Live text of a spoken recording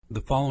The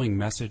following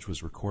message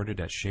was recorded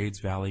at Shades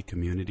Valley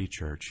Community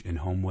Church in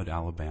Homewood,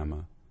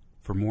 Alabama.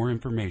 For more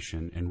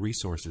information and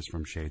resources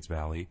from Shades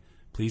Valley,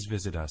 please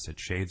visit us at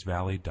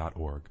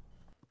shadesvalley.org.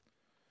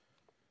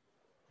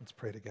 Let's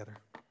pray together.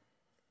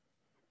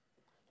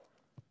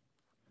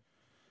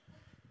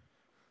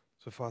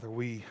 So, Father,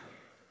 we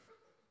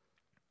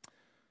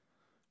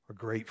are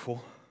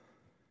grateful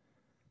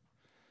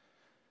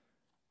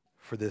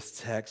for this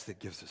text that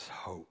gives us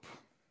hope.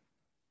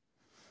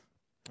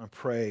 I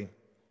pray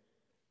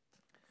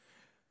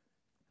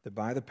that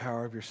by the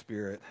power of your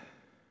Spirit,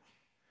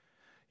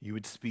 you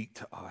would speak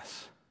to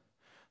us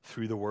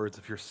through the words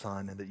of your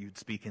Son, and that you'd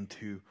speak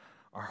into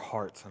our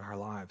hearts and our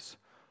lives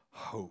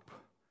hope.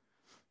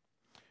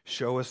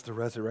 Show us the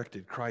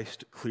resurrected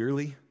Christ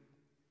clearly,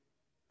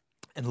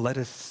 and let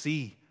us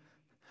see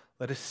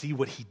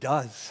what he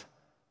does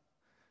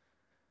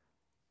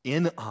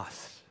in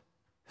us,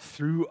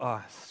 through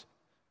us,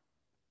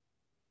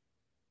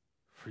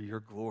 for your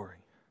glory.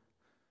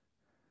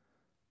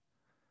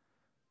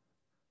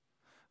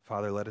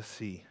 Father, let us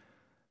see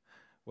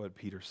what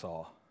Peter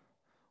saw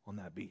on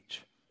that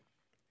beach.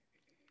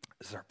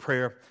 This is our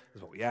prayer. This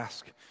is what we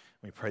ask.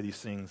 We pray these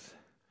things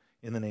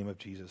in the name of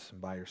Jesus and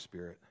by your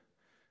Spirit.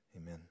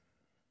 Amen.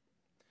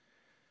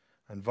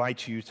 I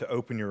invite you to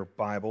open your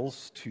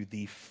Bibles to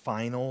the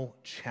final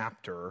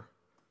chapter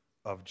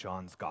of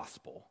John's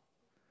Gospel.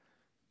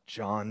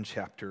 John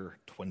chapter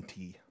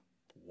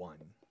 21.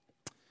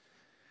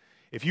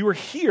 If you were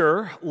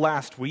here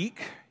last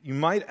week, you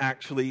might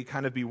actually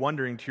kind of be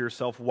wondering to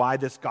yourself why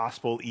this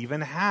gospel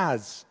even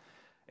has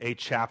a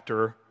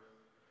chapter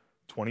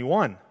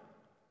 21.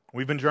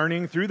 We've been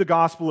journeying through the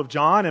Gospel of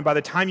John, and by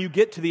the time you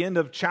get to the end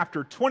of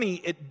chapter 20,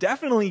 it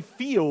definitely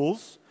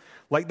feels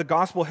like the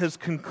gospel has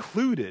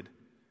concluded.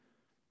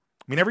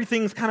 I mean,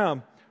 everything's kind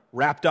of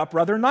wrapped up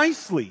rather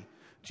nicely.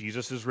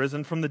 Jesus is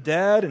risen from the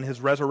dead, and his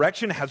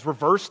resurrection has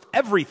reversed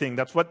everything.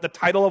 That's what the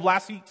title of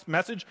last week's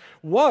message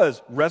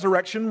was,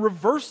 Resurrection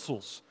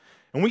Reversals.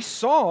 And we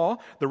saw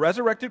the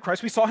resurrected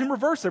Christ, we saw him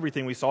reverse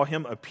everything. We saw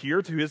him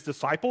appear to his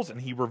disciples, and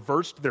he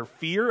reversed their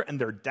fear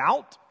and their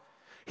doubt.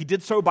 He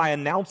did so by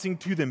announcing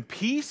to them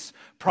peace,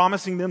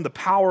 promising them the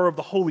power of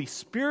the Holy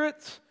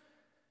Spirit,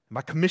 and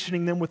by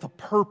commissioning them with a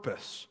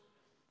purpose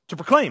to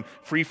proclaim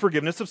free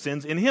forgiveness of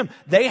sins in him.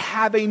 They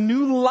have a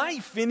new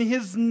life in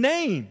his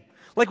name.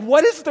 Like,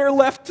 what is there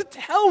left to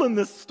tell in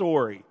this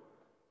story?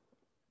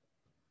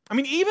 I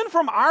mean, even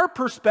from our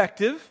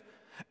perspective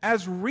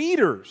as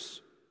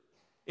readers,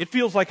 it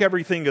feels like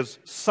everything is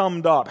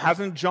summed up.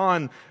 Hasn't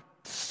John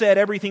said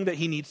everything that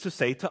he needs to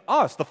say to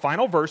us? The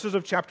final verses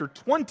of chapter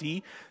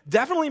 20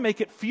 definitely make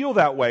it feel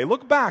that way.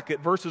 Look back at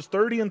verses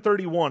 30 and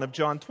 31 of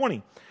John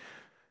 20.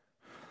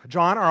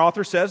 John, our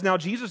author, says, "Now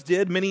Jesus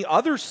did many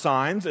other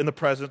signs in the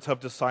presence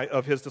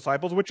of his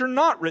disciples, which are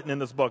not written in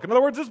this book." In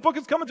other words, this book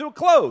is coming to a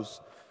close.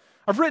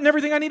 I've written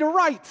everything I need to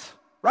write.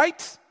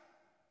 Right?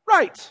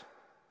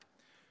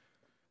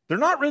 They're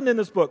not written in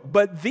this book,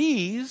 but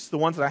these, the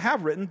ones that I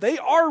have written, they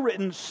are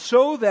written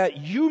so that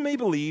you may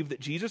believe that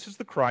Jesus is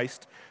the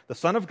Christ, the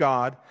Son of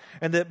God,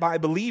 and that by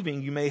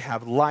believing you may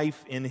have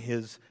life in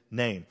his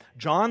name.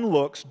 John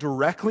looks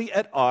directly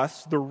at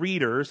us, the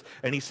readers,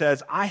 and he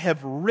says, I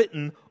have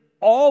written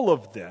all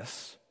of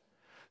this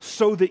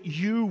so that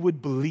you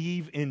would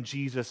believe in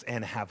Jesus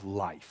and have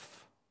life.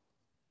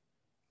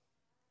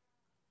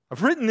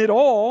 I've written it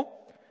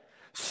all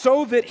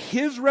so that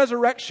his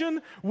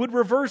resurrection would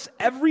reverse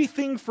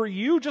everything for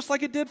you, just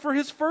like it did for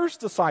his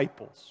first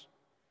disciples.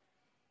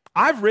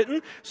 I've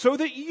written so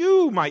that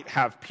you might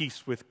have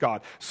peace with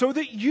God, so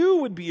that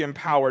you would be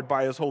empowered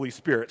by his Holy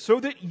Spirit,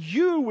 so that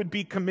you would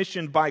be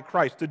commissioned by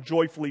Christ to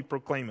joyfully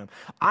proclaim him.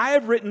 I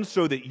have written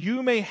so that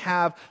you may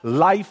have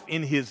life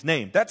in his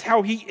name. That's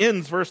how he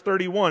ends verse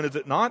 31, is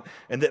it not?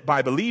 And that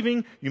by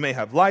believing you may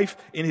have life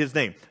in his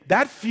name.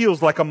 That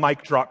feels like a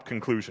mic drop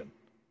conclusion.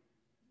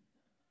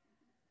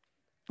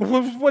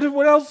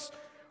 What else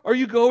are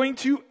you going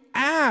to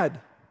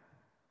add?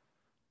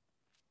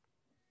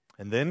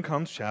 And then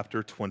comes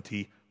chapter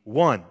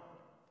 21.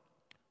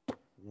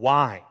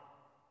 Why?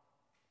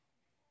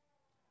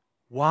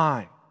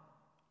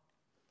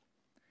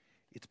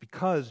 It's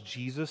because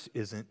Jesus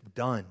isn't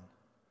done.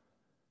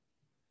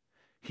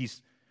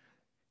 He's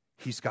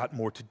got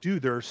more to do.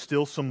 There are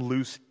still some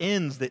loose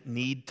ends that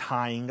need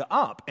tying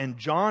up. And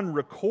John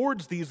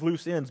records these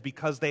loose ends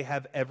because they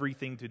have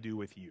everything to do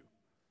with you.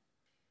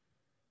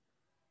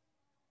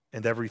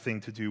 And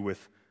everything to do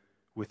with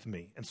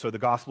me. And so the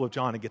Gospel of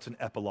John, it gets an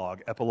epilogue.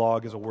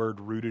 Epilogue is a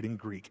word rooted in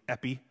Greek.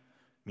 Epi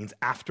means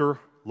after.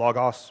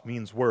 Logos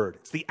means word.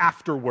 It's the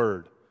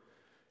afterword.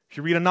 If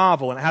you read a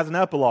novel and it has an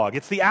epilogue,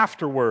 it's the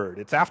afterword.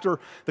 It's after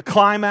the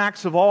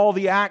climax of all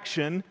the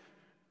action.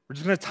 We're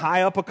just going to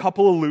tie up a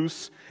couple of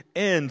loose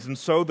ends. And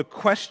so the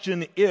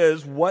question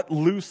is, what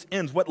loose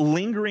ends, what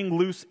lingering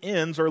loose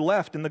ends are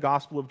left in the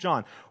Gospel of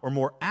John? Or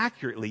more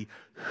accurately,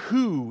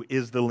 who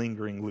is the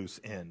lingering loose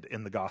end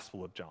in the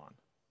Gospel of John?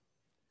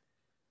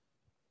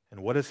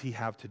 And what does he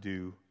have to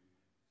do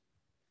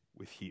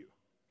with you?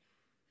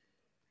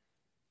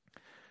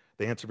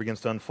 The answer begins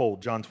to unfold.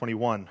 John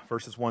 21,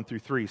 verses 1 through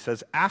 3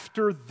 says,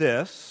 "After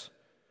this,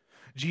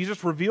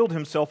 Jesus revealed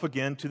himself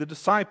again to the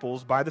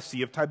disciples by the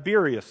Sea of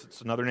Tiberias."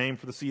 It's another name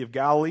for the Sea of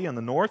Galilee in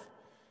the north.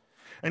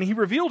 "And he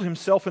revealed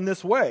himself in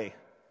this way.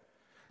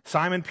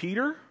 Simon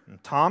Peter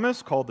and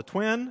Thomas, called the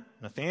twin,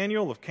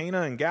 Nathanael of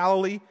Cana in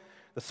Galilee,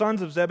 the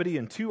sons of Zebedee,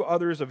 and 2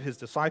 others of his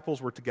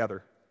disciples were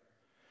together.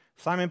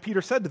 Simon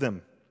Peter said to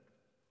them,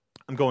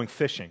 'I'm going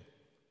fishing.'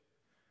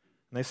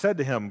 And they said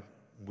to him,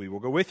 'We will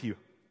go with you.'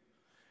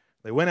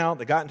 They went out,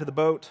 they got into the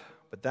boat,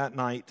 but that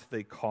night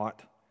they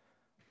caught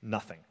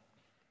nothing."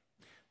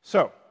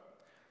 So,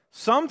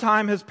 some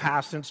time has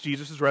passed since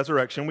Jesus'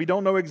 resurrection. We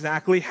don't know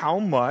exactly how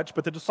much,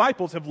 but the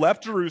disciples have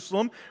left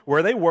Jerusalem,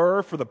 where they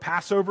were for the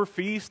Passover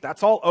feast.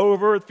 That's all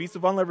over. The Feast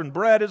of Unleavened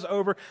Bread is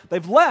over.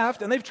 They've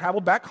left, and they've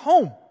traveled back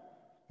home,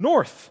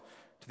 north,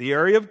 to the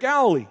area of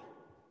Galilee.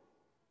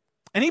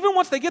 And even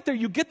once they get there,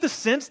 you get the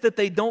sense that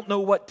they don't know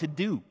what to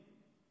do.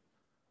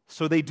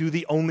 So they do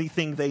the only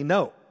thing they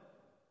know.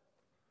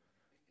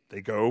 They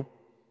go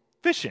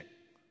fishing.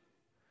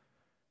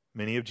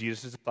 Many of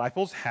Jesus'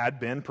 disciples had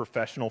been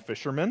professional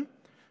fishermen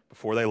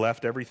before they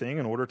left everything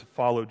in order to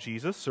follow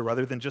Jesus. So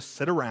rather than just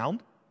sit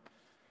around,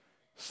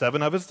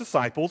 7 of his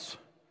disciples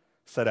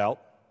set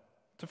out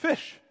to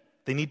fish.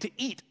 They need to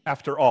eat,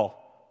 after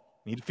all.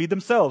 They need to feed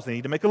themselves. They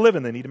need to make a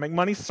living. They need to make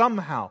money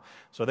somehow.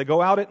 So they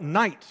go out at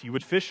night. You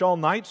would fish all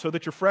night so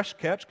that your fresh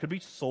catch could be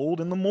sold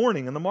in the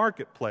morning in the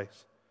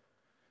marketplace.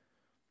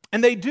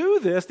 And they do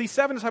this, these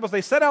 7 disciples,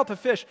 they set out to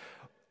fish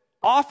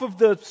off of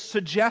the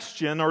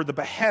suggestion or the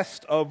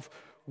behest of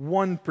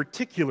one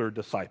particular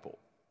disciple,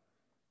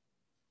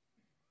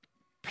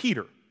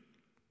 Peter.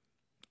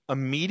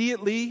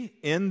 Immediately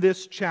in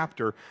this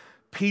chapter,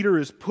 Peter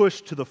is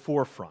pushed to the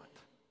forefront.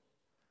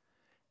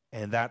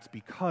 And that's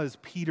because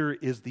Peter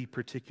is the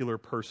particular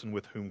person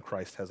with whom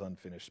Christ has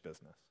unfinished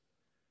business.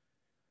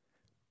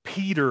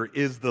 Peter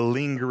is the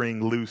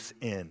lingering loose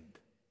end.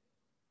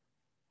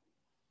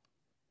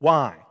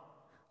 Why?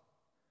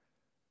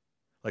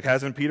 Like,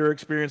 hasn't Peter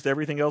experienced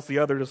everything else the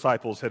other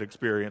disciples had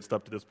experienced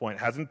up to this point?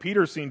 Hasn't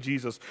Peter seen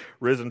Jesus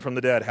risen from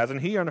the dead?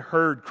 Hasn't he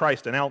heard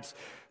Christ announce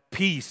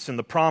peace and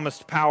the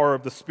promised power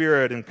of the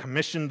Spirit and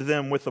commissioned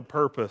them with a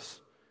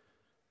purpose?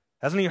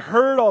 Hasn't he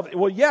heard all of it?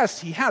 Well,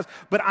 yes, he has.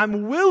 But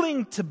I'm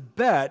willing to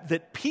bet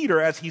that Peter,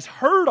 as he's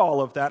heard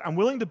all of that, I'm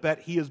willing to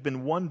bet he has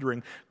been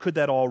wondering, could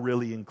that all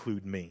really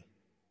include me?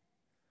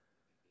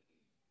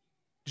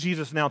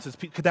 Jesus announces,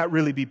 could that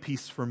really be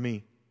peace for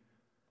me?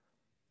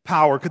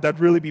 Power, could that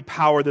really be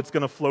power that's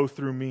going to flow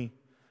through me?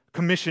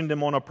 Commissioned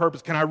him on a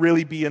purpose. Can I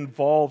really be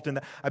involved in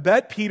that? I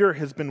bet Peter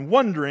has been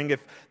wondering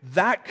if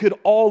that could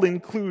all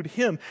include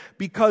him,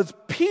 because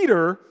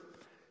Peter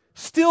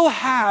still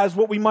has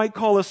what we might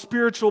call a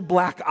spiritual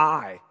black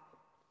eye.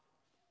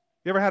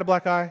 You ever had a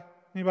black eye?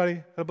 Anybody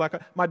had a black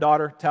eye? My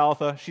daughter,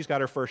 Talitha, she's got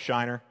her first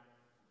shiner.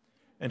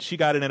 And she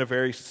got it in a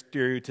very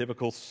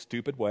stereotypical,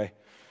 stupid way.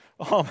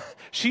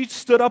 She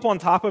stood up on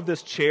top of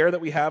this chair that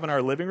we have in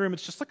our living room.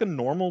 It's just like a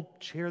normal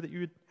chair that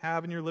you would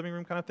have in your living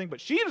room kind of thing. But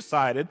she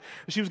decided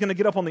she was going to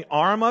get up on the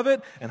arm of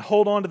it and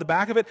hold on to the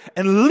back of it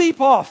and leap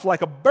off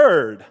like a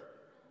bird.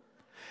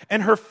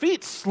 And her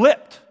feet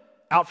slipped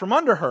out from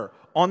under her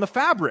on the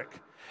fabric.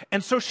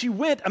 And so she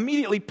went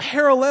immediately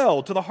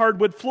parallel to the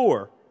hardwood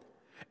floor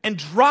and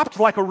dropped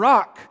like a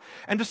rock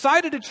and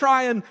decided to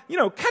try and,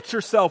 catch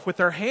herself with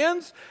her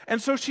hands.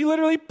 And so she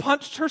literally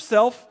punched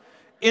herself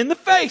in the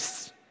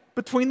face.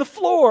 Between the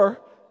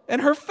floor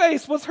and her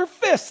face was her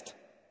fist.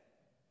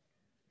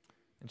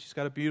 And she's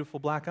got a beautiful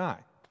black eye.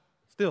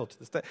 Still to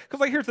this day.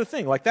 Because here's the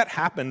thing, that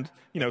happened,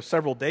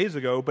 several days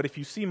ago, but if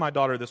you see my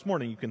daughter this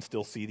morning, you can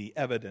still see the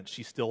evidence.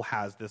 She still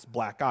has this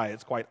black eye.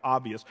 It's quite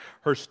obvious.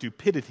 Her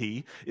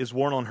stupidity is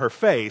worn on her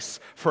face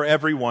for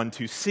everyone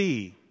to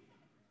see.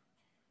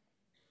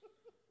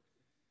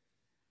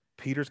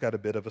 Peter's got a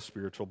bit of a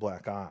spiritual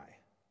black eye.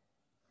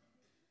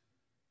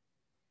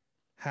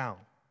 How?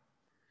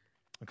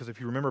 Because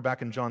if you remember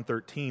back in John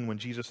 13, when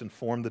Jesus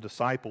informed the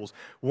disciples,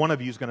 one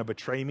of you is going to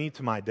betray me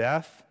to my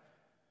death,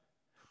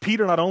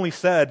 Peter not only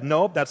said,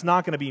 nope, that's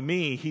not going to be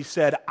me, he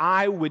said,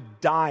 I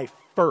would die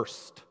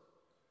first.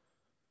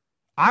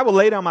 I will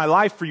lay down my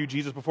life for you,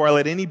 Jesus, before I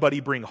let anybody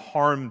bring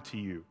harm to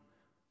you.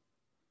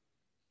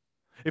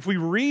 If we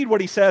read what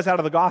he says out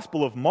of the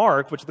Gospel of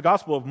Mark, which the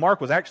Gospel of Mark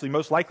was actually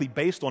most likely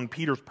based on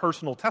Peter's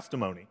personal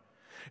testimony,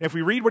 if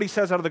we read what he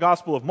says out of the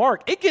Gospel of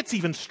Mark, it gets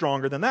even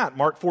stronger than that.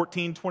 Mark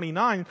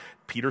 14:29,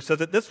 Peter says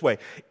it this way: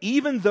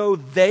 even though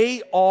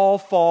they all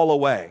fall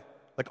away,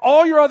 like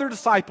all your other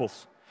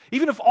disciples,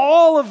 even if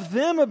all of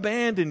them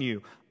abandon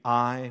you,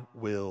 I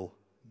will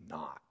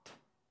not.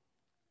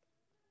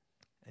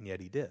 And yet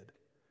he did.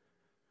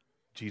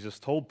 Jesus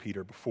told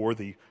Peter before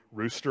the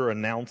rooster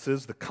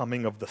announces the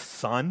coming of the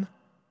Son,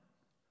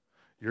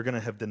 you're going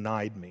to have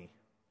denied me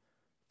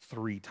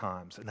 3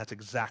 times. And that's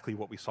exactly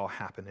what we saw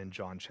happen in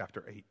John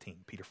chapter 18.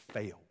 Peter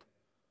failed.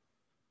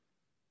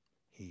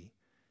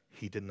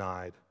 He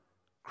denied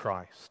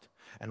Christ.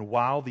 And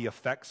while the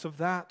effects of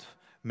that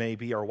may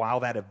be, or while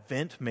that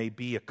event may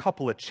be a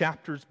couple of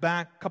chapters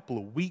back, a couple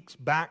of weeks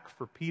back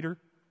for Peter,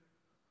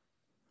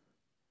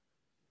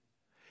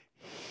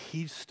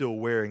 he's still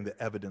wearing the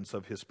evidence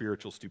of his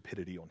spiritual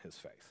stupidity on his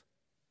face.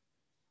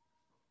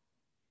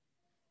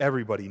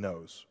 Everybody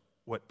knows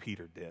what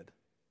Peter did,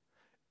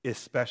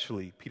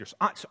 especially Peter. So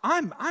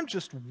I'm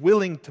just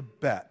willing to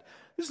bet.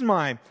 This is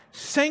my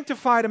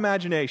sanctified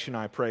imagination,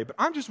 I pray, but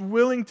I'm just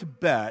willing to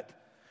bet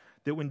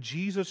that when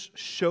Jesus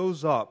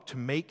shows up to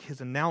make his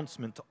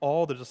announcement to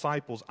all the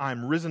disciples,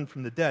 I'm risen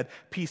from the dead,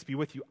 peace be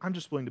with you, I'm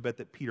just willing to bet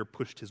that Peter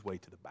pushed his way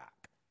to the back.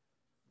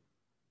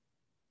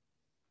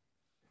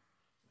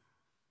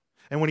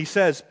 And when he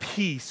says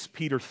peace,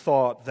 Peter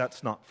thought,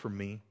 that's not for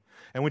me.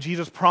 And when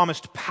Jesus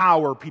promised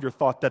power, Peter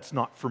thought, that's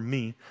not for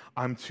me.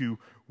 I'm too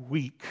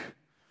weak.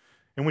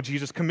 And when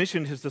Jesus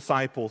commissioned his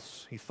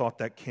disciples, he thought,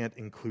 that can't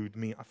include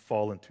me. I've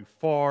fallen too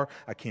far.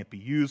 I can't be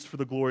used for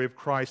the glory of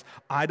Christ.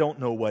 I don't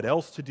know what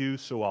else to do,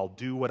 so I'll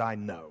do what I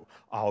know.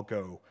 I'll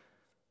go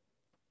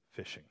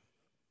fishing.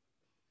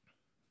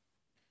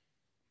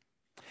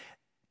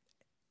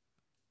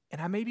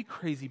 And I may be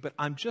crazy, but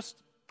I'm just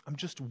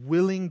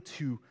willing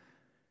to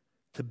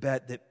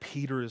bet that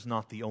Peter is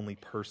not the only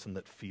person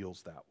that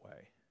feels that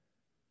way.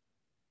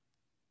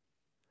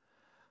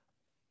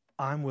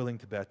 I'm willing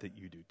to bet that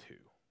you do too.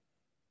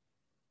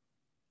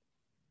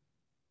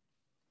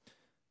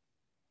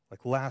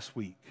 Like last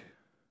week,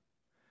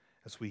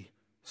 as we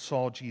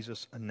saw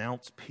Jesus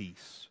announce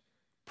peace,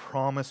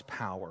 promise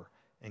power,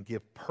 and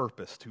give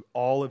purpose to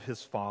all of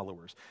his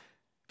followers,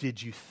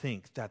 did you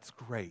think that's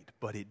great,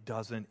 but it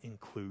doesn't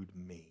include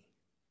me?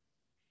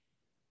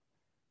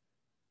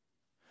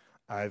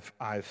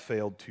 I've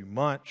failed too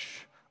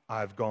much.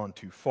 I've gone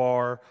too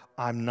far.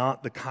 I'm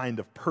not the kind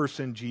of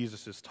person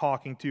Jesus is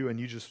talking to, and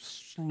you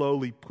just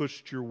slowly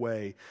pushed your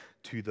way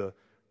to the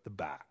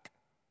back.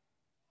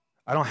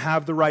 I don't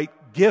have the right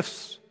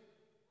gifts.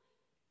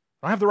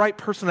 I don't have the right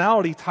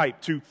personality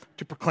type to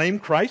proclaim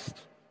Christ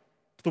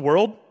to the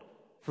world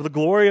for the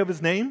glory of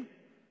his name.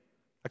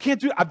 I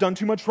can't do it. I've done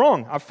too much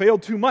wrong. I've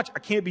failed too much. I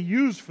can't be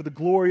used for the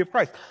glory of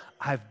Christ.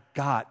 I've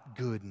got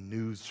good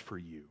news for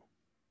you.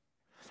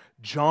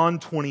 John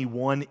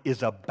 21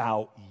 is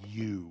about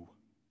you.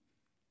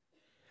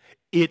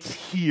 It's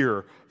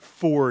here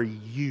for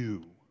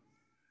you.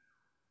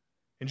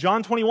 In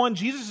John 21,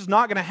 Jesus is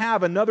not going to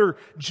have another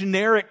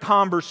generic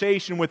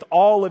conversation with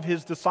all of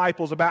his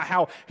disciples about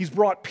how he's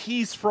brought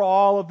peace for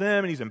all of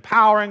them and he's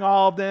empowering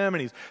all of them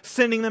and he's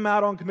sending them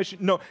out on commission.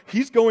 No,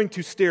 he's going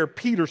to stare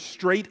Peter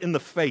straight in the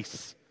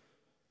face.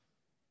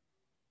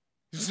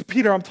 He says,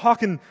 Peter, I'm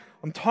talking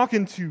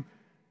to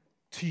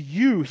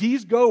you.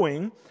 He's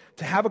going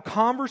to have a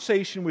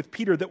conversation with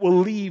Peter that will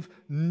leave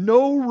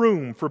no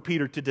room for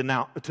Peter to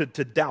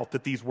doubt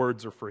that these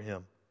words are for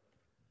him.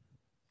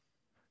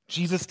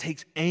 Jesus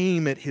takes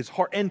aim at his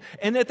heart. And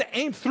at the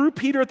aim, through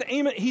Peter,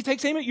 he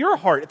takes aim at your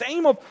heart, at the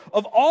aim of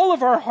all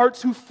of our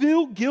hearts who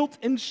feel guilt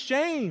and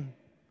shame.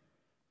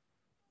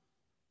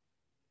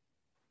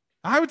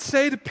 I would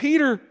say to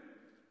Peter,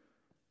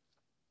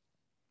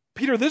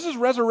 this is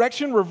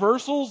Resurrection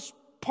Reversals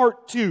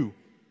Part 2.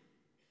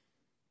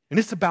 And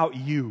it's about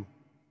you.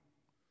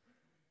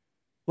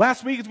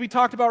 Last week, as we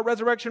talked about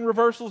resurrection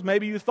reversals,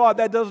 maybe you thought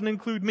that doesn't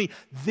include me.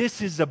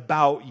 This is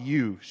about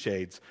you,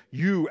 Shades.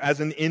 You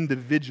as an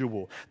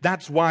individual.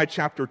 That's why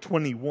chapter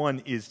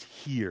 21 is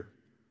here.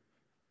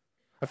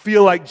 I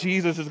feel like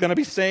Jesus is going to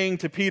be saying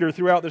to Peter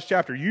throughout this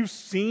chapter, you've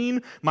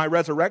seen my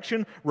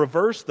resurrection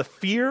reverse the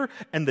fear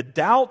and the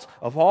doubt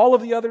of all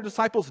of the other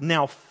disciples.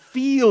 Now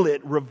feel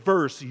it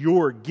reverse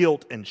your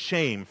guilt and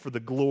shame for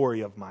the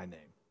glory of my name.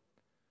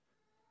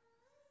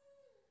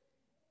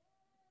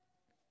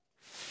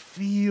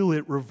 Feel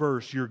it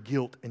reverse your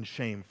guilt and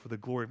shame for the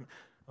glory of...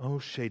 Oh,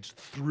 Shades,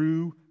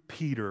 through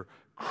Peter,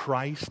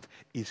 Christ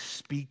is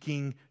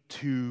speaking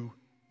to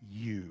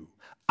you.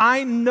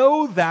 I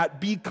know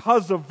that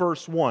because of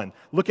verse 1.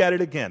 Look at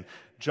it again.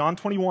 John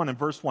 21 and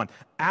verse 1.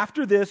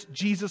 After this,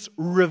 Jesus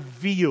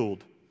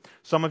revealed.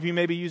 Some of you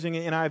may be using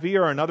an NIV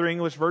or another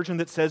English version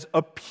that says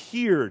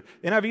appeared.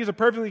 NIV is a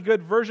perfectly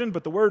good version,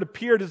 but the word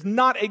appeared is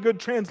not a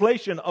good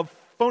translation of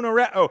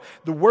phonoreo.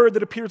 The word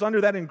that appears under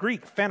that in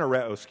Greek,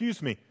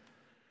 phanereo,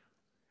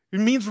 it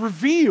means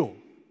reveal.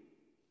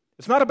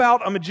 It's not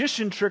about a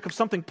magician trick of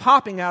something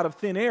popping out of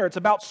thin air. It's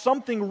about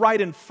something right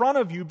in front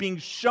of you being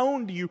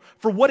shown to you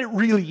for what it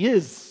really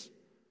is.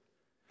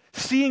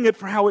 Seeing it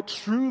for how it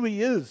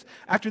truly is.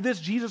 After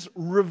this, Jesus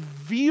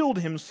revealed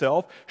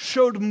himself,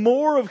 showed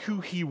more of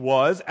who he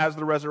was as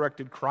the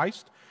resurrected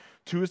Christ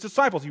to his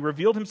disciples. He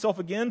revealed himself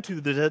again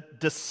to the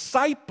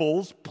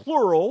disciples,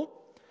 plural,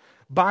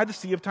 by the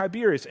Sea of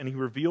Tiberias, and he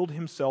revealed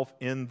himself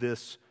in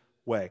this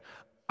way.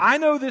 I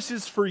know this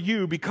is for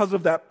you because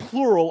of that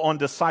plural on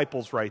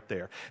disciples right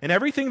there. And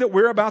everything that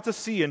we're about to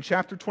see in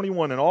chapter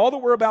 21 and all that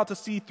we're about to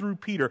see through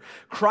Peter,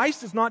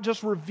 Christ is not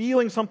just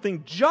revealing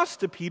something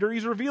just to Peter,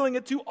 he's revealing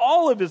it to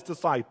all of his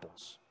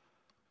disciples.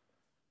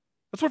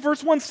 That's what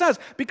verse 1 says.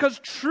 Because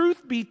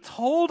truth be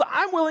told,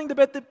 I'm willing to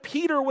bet that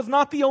Peter was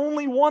not the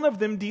only one of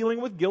them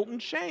dealing with guilt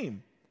and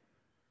shame.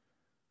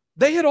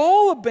 They had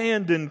all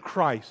abandoned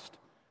Christ.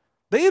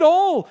 They had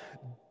all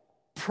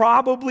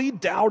probably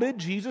doubted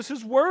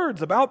Jesus'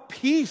 words about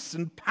peace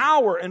and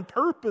power and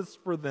purpose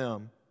for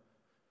them.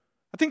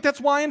 I think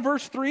that's why in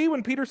verse 3,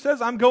 when Peter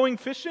says, I'm going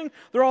fishing,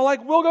 they're all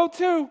like, we'll go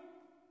too.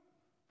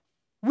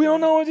 We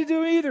don't know what to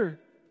do either.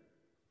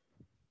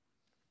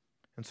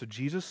 And so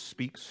Jesus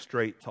speaks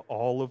straight to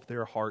all of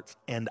their hearts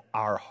and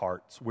our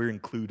hearts. We're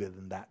included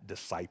in that,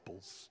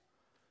 disciples.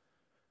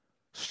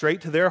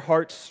 Straight to their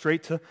hearts,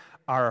 straight to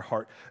our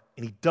heart.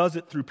 And he does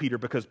it through Peter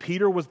because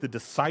Peter was the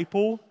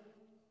disciple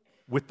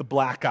with the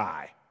black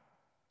eye.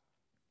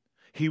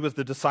 He was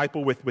the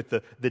disciple with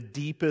the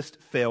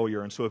deepest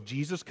failure. And so if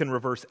Jesus can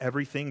reverse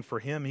everything for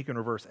him, he can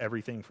reverse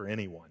everything for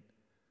anyone,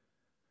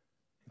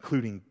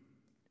 including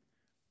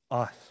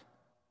us.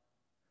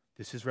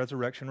 This is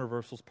Resurrection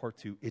Reversals Part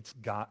 2. It's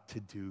got to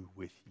do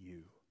with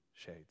you,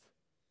 Shades.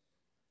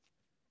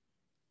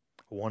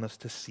 I want us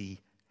to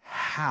see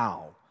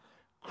how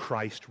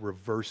Christ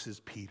reverses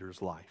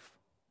Peter's life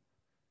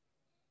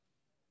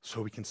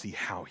so we can see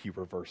how he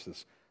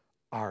reverses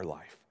our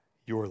life.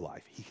 Your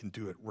life. He can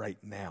do it right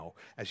now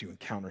as you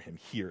encounter him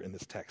here in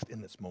this text,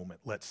 in this moment.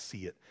 Let's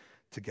see it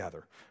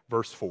together.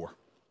 Verse 4.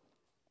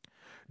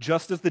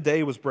 Just as the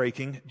day was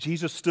breaking,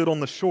 Jesus stood on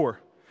the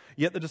shore,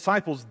 yet the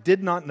disciples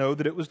did not know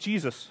that it was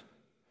Jesus.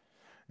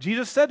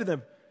 Jesus said to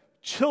them,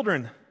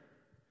 children,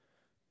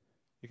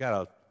 you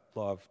gotta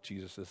love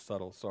Jesus'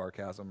 subtle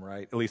sarcasm,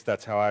 right? At least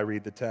that's how I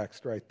read the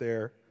text right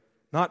there.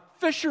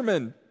 Not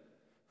fishermen.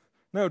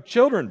 No,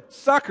 children,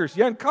 suckers,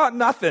 you haven't caught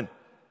nothing.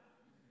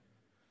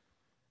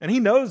 And he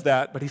knows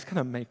that, but he's going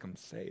to make them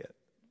say it.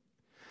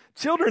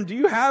 Children, do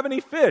you have any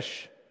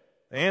fish?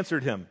 They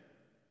answered him,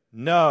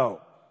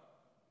 no.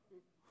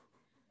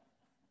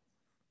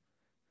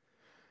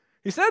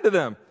 He said to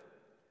them,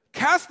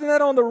 cast the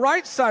net on the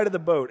right side of the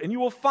boat, and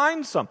you will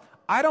find some.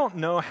 I don't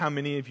know how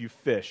many of you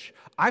fish.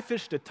 I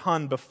fished a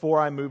ton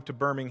before I moved to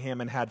Birmingham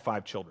and had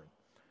 5 children.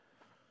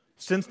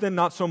 Since then,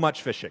 not so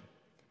much fishing.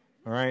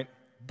 All right?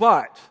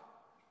 But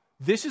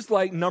this is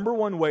like number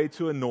one way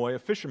to annoy a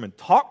fisherman.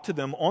 Talk to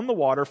them on the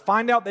water,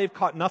 find out they've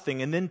caught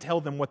nothing, and then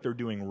tell them what they're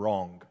doing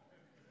wrong.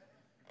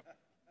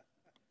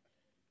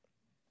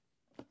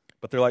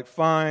 But they're like,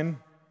 fine,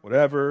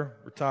 whatever,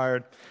 we're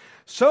tired.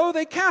 So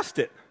they cast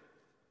it.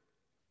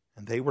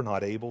 And they were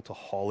not able to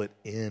haul it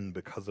in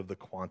because of the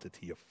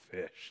quantity of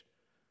fish.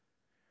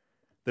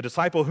 The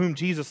disciple whom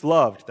Jesus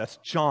loved, that's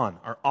John,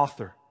 our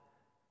author,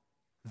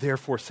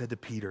 therefore said to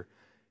Peter,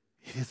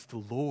 it is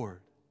the Lord.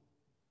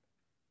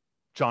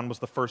 John was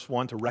the first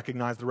one to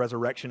recognize the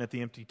resurrection at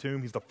the empty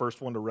tomb. He's the first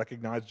one to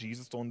recognize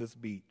Jesus on this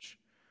beach.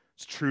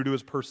 It's true to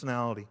his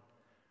personality.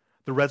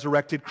 The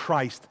resurrected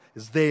Christ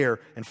is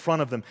there in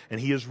front of them, and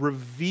he is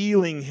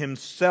revealing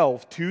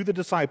himself to the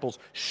disciples,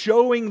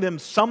 showing them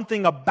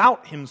something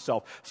about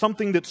himself,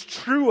 something that's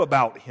true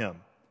about him.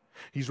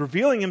 He's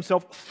revealing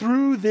himself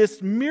through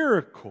this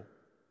miracle,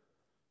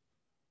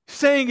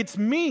 saying, it's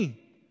me.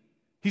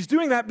 He's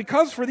doing that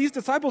because for these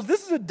disciples,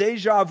 this is a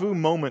deja vu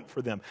moment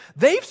for them.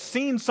 They've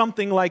seen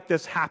something like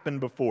this happen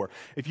before.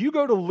 If you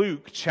go to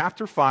Luke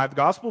chapter 5, the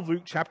Gospel of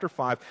Luke chapter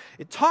 5,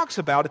 it talks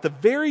about at the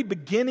very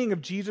beginning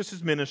of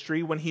Jesus'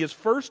 ministry, when he is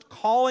first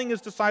calling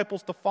his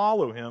disciples to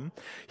follow him,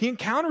 he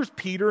encounters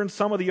Peter and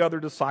some of the other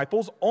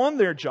disciples on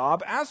their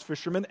job as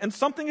fishermen, and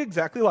something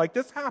exactly like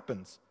this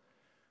happens.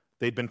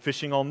 They'd been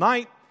fishing all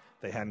night.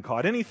 They hadn't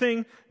caught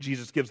anything.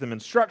 Jesus gives them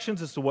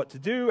instructions as to what to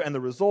do, and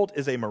the result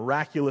is a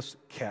miraculous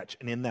catch.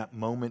 And in that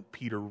moment,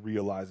 Peter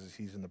realizes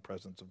he's in the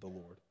presence of the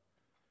Lord.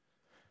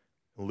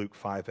 Luke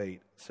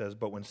 5:8 says,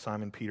 but when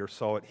Simon Peter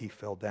saw it, he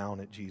fell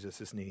down at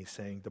Jesus' knees,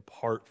 saying,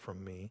 depart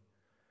from me,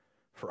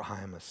 for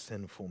I am a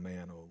sinful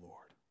man, O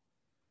Lord.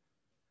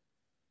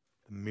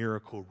 The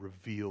miracle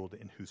revealed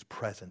in whose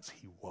presence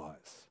he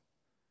was.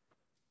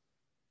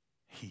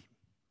 He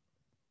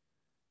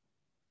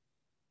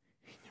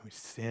knew his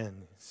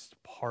sin.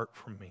 Depart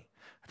from me.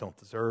 I don't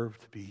deserve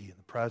to be in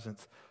the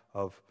presence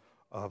of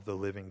the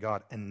living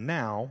God. And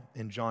now,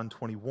 in John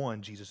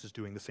 21, Jesus is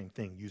doing the same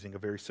thing, using a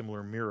very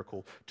similar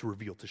miracle to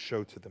reveal, to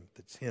show to them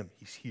that it's him.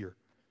 He's here.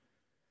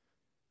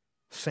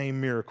 Same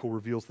miracle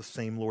reveals the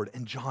same Lord.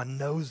 And John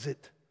knows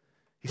it.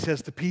 He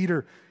says to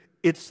Peter,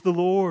 it's the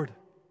Lord.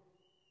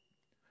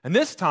 And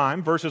this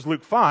time, versus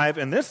Luke 5,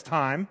 and this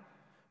time,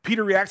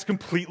 Peter reacts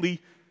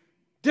completely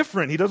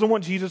different. He doesn't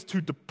want Jesus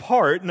to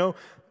depart. No,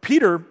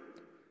 Peter,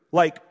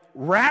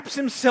 wraps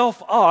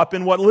himself up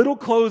in what little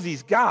clothes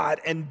he's got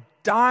and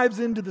dives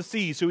into the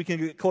sea so he can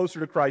get closer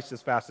to Christ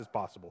as fast as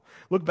possible.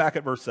 Look back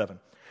at verse 7.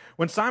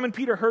 When Simon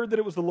Peter heard that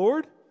it was the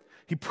Lord,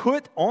 he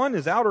put on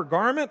his outer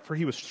garment, for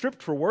he was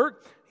stripped for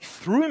work. He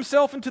threw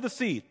himself into the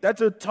sea.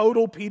 That's a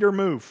total Peter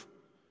move.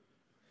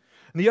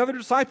 And the other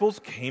disciples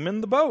came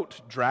in the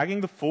boat,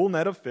 dragging the full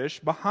net of fish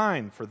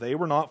behind, for they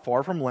were not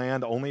far from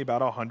land, only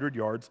about 100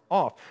 yards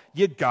off.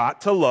 You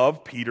got to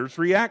love Peter's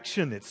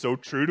reaction. It's so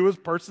true to his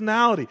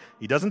personality.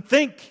 He doesn't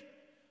think.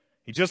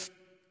 He just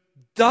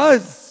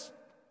does.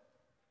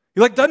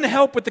 He doesn't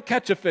help with the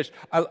catch of fish.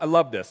 I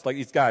love this.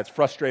 These guys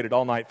frustrated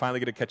all night,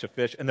 finally get to catch a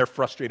fish, and they're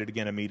frustrated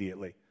again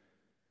immediately.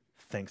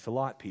 Thanks a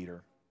lot,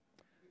 Peter,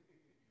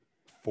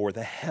 for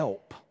the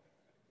help.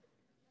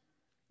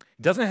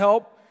 He doesn't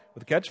help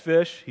with catch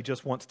fish. He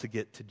just wants to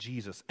get to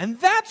Jesus. And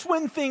that's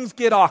when things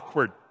get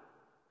awkward.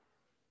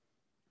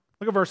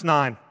 Look at verse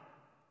 9.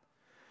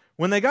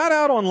 When they got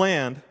out on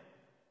land,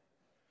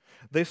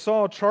 they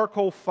saw a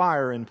charcoal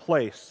fire in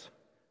place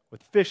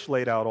with fish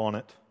laid out on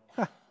it.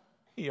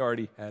 He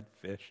already had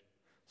fish.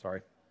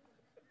 Sorry.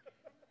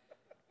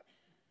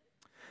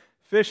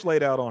 Fish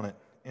laid out on it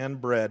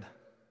and bread.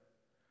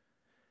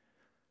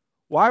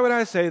 Why would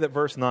I say that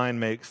verse 9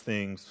 makes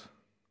things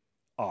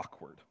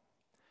awkward?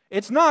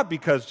 It's not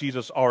because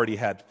Jesus already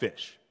had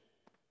fish.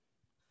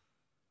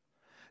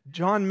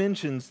 John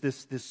mentions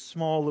this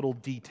small little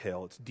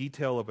detail. It's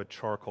detail of a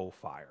charcoal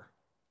fire.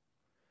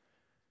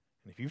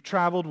 And if you've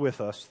traveled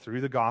with us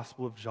through the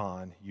Gospel of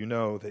John, you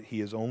know that he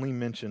has only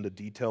mentioned a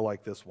detail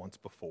like this once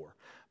before.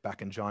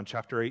 Back in John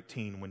chapter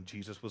 18, when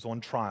Jesus was on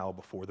trial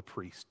before the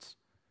priests.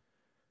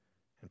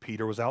 And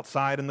Peter was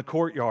outside in the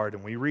courtyard,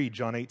 and we read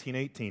John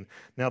 18:18.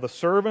 Now the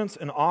servants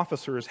and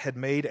officers had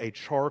made a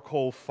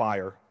charcoal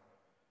fire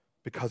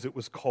because it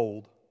was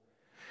cold.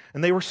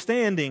 And they were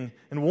standing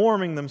and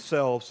warming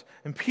themselves,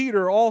 and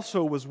Peter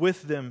also was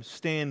with them,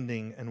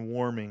 standing and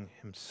warming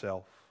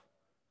himself.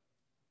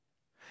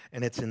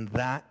 And it's in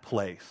that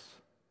place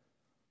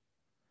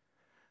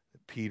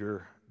that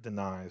Peter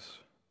denies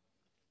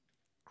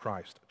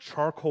Christ.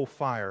 Charcoal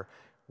fire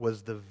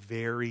was the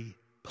very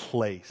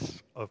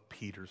place of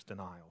Peter's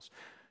denials.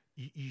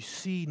 You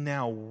see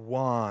now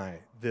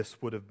why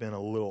this would have been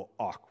a little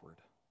awkward.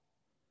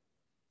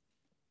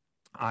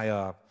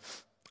 I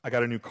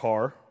got a new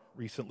car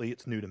recently.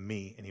 It's new to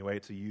me anyway.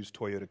 It's a used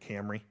Toyota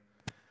Camry.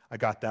 I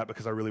got that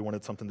because I really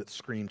wanted something that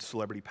screamed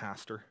celebrity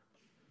pastor.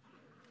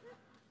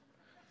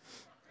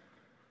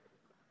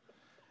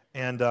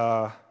 And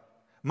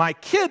my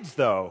kids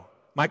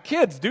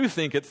do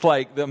think it's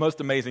like the most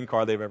amazing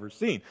car they've ever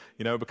seen,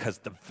 because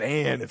the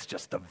van is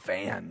just a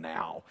van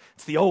now.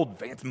 It's the old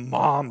van, it's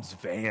mom's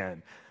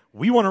van.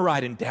 We want to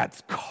ride in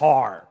dad's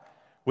car,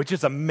 which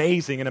is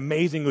amazing and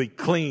amazingly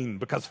clean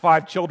because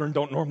 5 children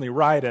don't normally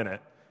ride in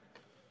it.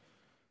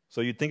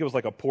 So you'd think it was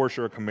like a Porsche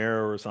or a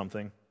Camaro or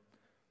something.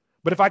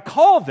 But if I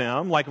call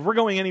them, like if we're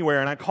going anywhere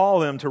and I call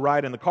them to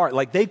ride in the car,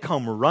 like they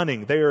come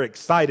running. They are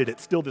excited.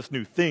 It's still this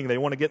new thing. They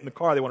want to get in the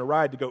car. They want to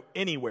ride to go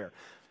anywhere.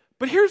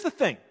 But here's the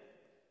thing.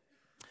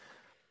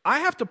 I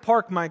have to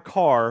park my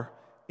car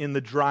in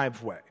the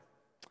driveway.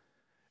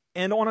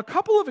 And on a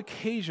couple of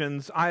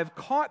occasions, I've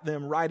caught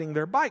them riding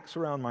their bikes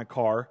around my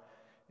car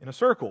in a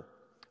circle.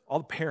 All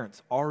the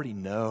parents already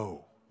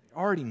know.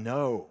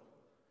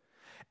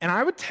 And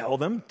I would tell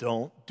them,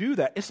 don't do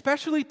that.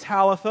 Especially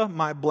Talitha,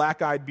 my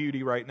black-eyed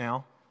beauty right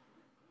now.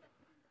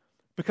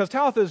 Because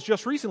Talitha is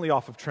just recently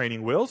off of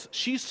training wheels.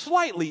 She's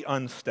slightly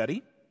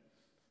unsteady.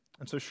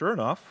 And so sure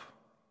enough,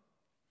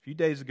 a few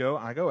days ago,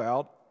 I go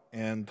out,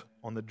 and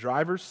on the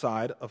driver's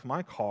side of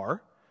my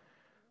car,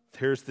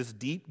 there's this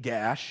deep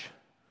gash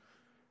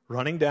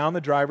running down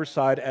the driver's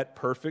side at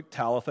perfect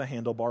Talitha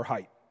handlebar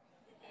height.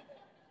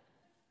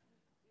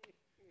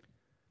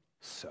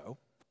 So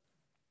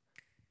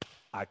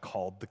I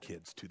called the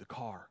kids to the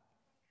car.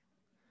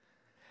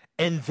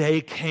 And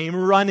they came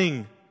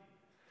running.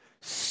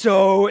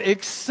 So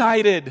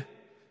excited.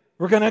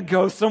 We're going to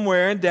go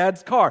somewhere in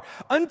Dad's car.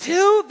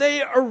 Until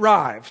they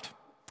arrived.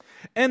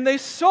 And they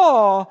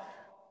saw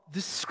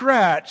the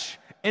scratch.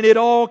 And it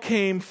all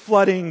came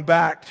flooding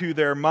back to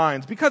their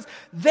minds. Because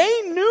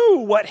they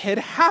knew what had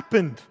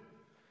happened.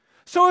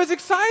 So as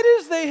excited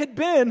as they had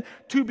been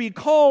to be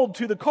called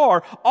to the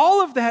car,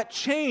 all of that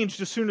changed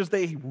as soon as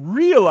they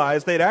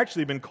realized they'd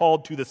actually been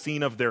called to the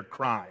scene of their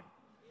crime.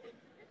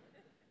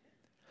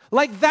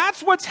 Like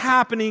that's what's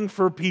happening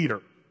for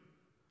Peter.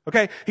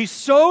 Okay? He's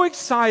so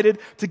excited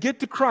to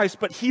get to Christ,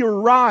 but he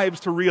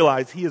arrives to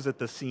realize he is at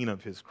the scene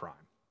of his crime.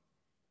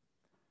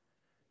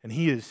 And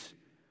he is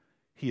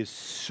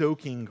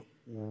soaking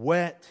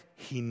wet.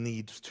 He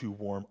needs to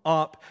warm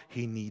up.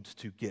 He needs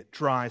to get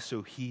dry.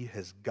 So he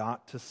has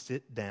got to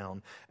sit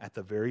down at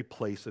the very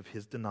place of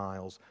his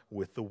denials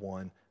with the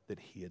one that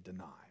he had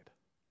denied.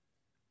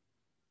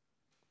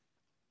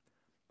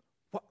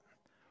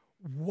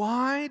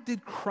 Why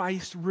did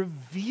Christ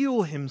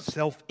reveal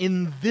himself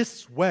in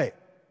this way?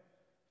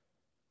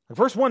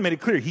 Verse 1 made it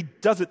clear he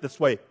does it this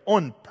way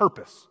on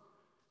purpose.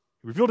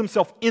 He revealed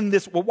himself in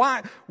this. Well,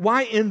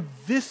 why in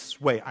this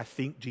way? I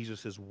think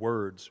Jesus'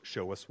 words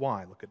show us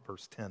why. Look at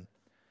verse 10.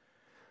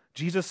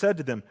 Jesus said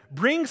to them,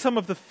 "Bring some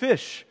of the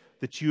fish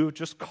that you have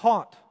just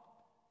caught."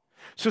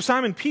 So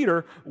Simon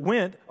Peter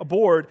went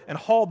aboard and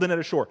hauled the net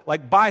ashore,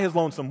 like by his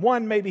lonesome.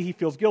 1, maybe he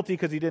feels guilty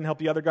because he didn't help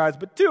the other guys.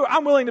 But 2,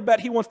 I'm willing to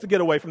bet he wants to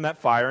get away from that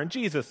fire and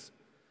Jesus.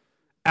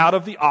 Out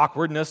of the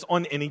awkwardness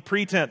on any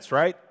pretense,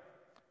 right?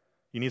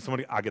 You need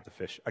somebody, I get the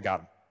fish. I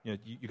got them.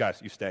 You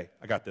guys, you stay.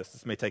 I got this.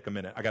 This may take a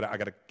minute. I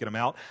gotta get them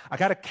out. I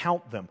gotta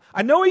count them.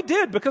 I know he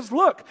did because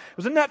look, it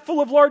was a net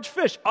full of large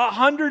fish.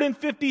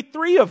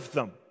 153 of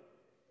them.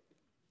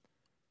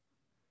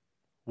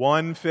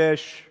 1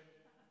 fish.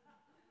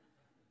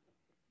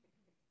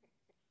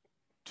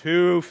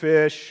 2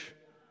 fish.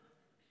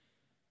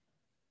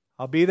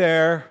 I'll be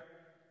there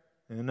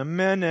in a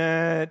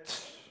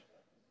minute.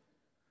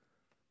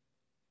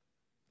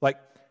 Like,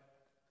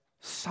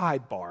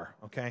 sidebar,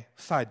 okay?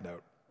 Side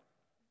note.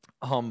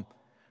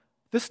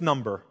 This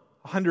number,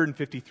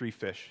 153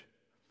 fish,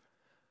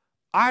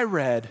 I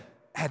read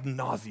ad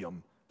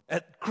nauseum,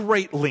 at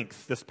great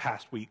length this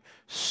past week.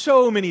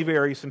 So many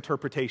various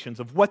interpretations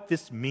of what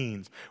this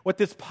means, what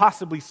this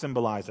possibly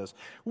symbolizes.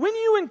 When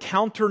you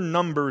encounter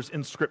numbers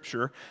in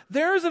Scripture,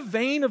 there's a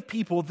vein of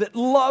people that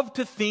love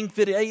to think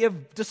that they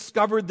have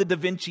discovered the Da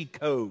Vinci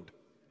Code.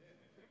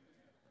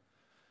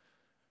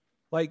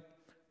 Like,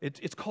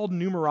 it's called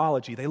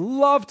numerology. They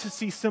love to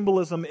see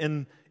symbolism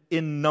in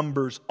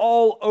numbers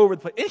all over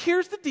the place. And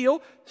here's the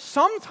deal.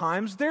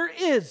 Sometimes there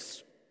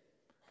is.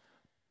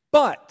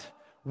 But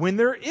when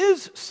there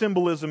is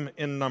symbolism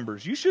in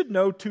numbers, you should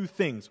know two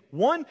things.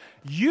 One,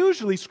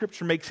 usually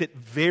Scripture makes it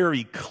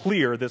very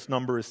clear this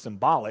number is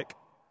symbolic.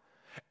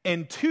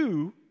 And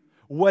two,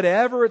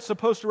 whatever it's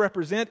supposed to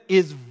represent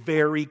is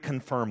very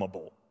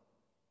confirmable.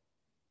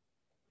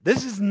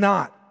 This is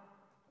not.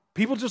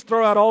 People just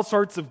throw out all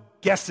sorts of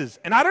guesses.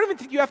 And I don't even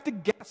think you have to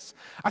guess.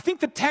 I think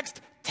the text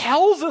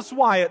tells us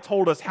why it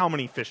told us how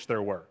many fish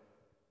there were.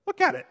 Look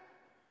at it.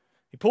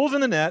 He pulls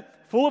in the net,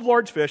 full of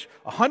large fish,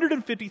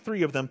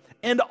 153 of them,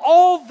 and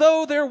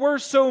although there were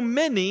so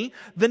many,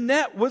 the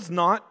net was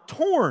not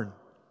torn.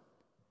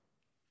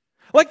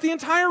 Like, the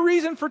entire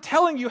reason for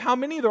telling you how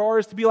many there are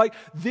is to be like,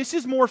 this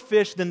is more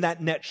fish than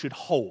that net should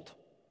hold.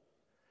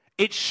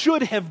 It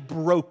should have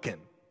broken.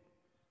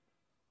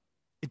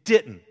 It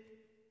didn't.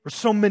 There's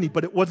so many,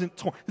 but it wasn't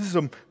torn. This is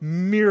a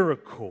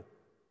miracle.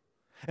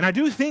 And I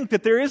do think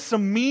that there is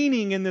some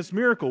meaning in this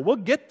miracle. We'll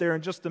get there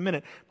in just a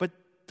minute. But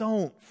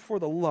don't, for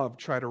the love,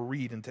 try to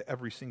read into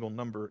every single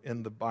number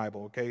in the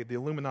Bible, okay? The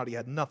Illuminati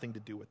had nothing to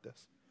do with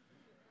this.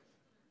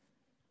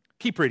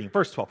 Keep reading,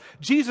 verse 12.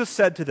 Jesus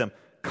said to them,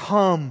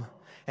 "Come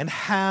and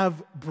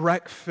have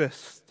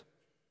breakfast."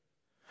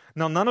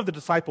 Now, none of the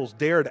disciples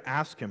dared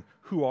ask him,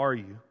 "Who are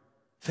you?"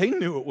 They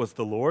knew it was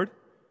the Lord.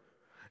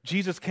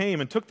 Jesus came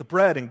and took the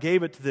bread and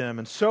gave it to them,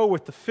 and so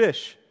with the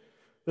fish.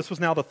 This was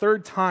now the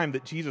third time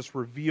that Jesus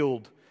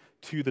revealed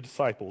to the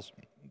disciples,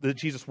 that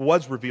Jesus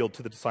was revealed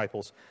to the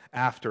disciples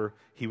after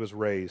he was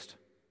raised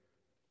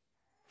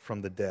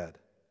from the dead.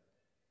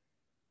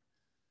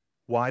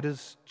 Why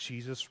does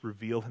Jesus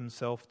reveal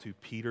himself to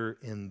Peter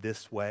in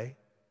this way?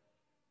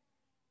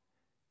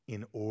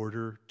 In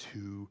order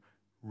to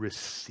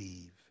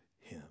receive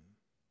him.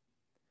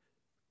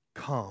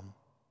 Come,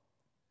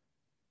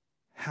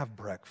 have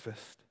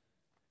breakfast.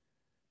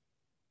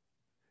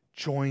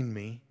 Join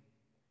me.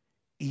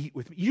 Eat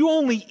with me. You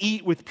only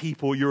eat with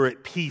people you're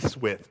at peace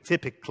with,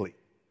 typically.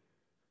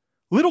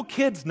 Little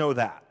kids know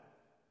that.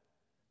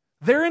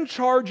 They're in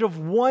charge of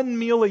one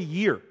meal a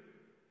year.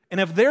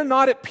 And if they're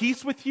not at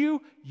peace with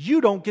you,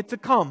 you don't get to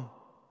come.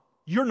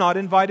 You're not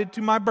invited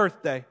to my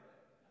birthday.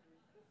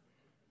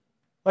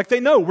 Like, they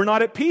know we're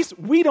not at peace.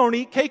 We don't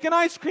eat cake and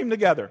ice cream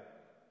together.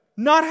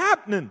 Not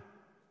happening.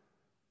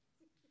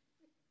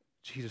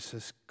 Jesus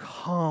says,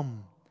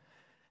 "Come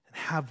and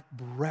have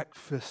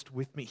breakfast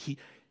with me."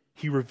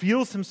 He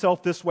reveals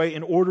himself this way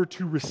in order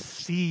to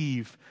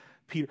receive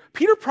Peter.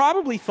 Peter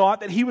probably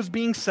thought that he was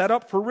being set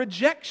up for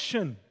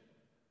rejection.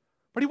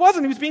 But he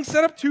wasn't. He was being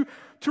set up to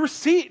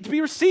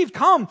be received.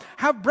 Come,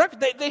 have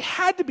breakfast. They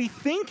had to be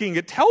thinking.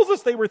 It tells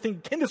us they were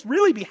thinking, can this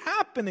really be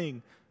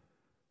happening?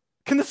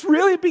 Can this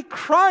really be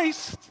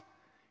Christ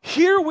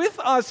here with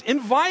us,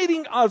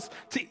 inviting us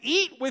to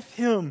eat with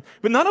him?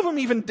 But none of them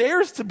even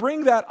dares to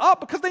bring that up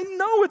because they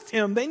know it's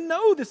him. They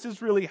know this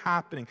is really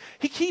happening.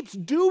 He keeps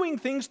doing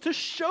things to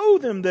show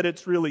them that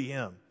it's really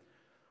him.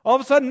 All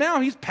of a sudden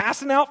now he's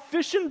passing out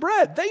fish and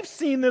bread. They've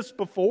seen this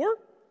before.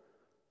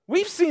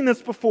 We've seen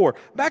this before.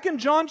 Back in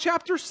John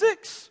chapter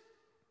 6.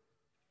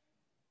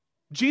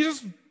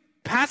 Jesus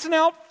passing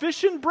out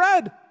fish and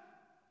bread.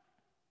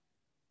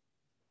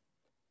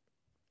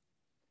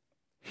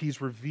 He's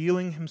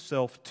revealing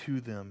himself to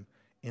them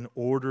in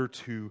order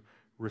to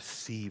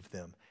receive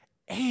them.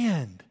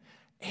 And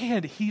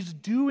he's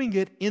doing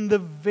it in the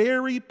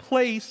very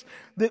place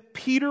that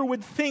Peter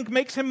would think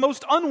makes him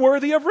most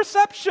unworthy of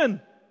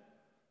reception.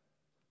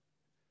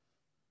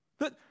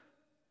 That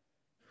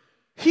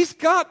he's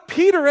got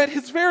Peter at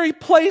his very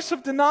place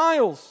of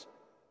denials.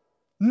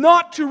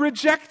 Not to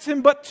reject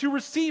him, but to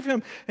receive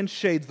him. And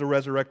shades, the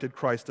resurrected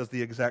Christ does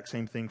the exact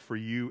same thing for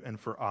you and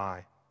for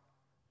I.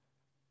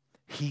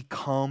 He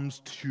comes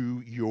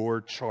to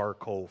your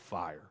charcoal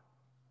fire.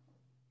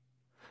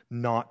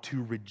 Not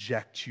to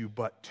reject you,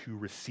 but to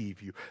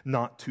receive you.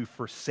 Not to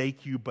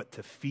forsake you, but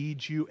to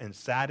feed you and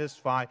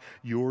satisfy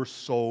your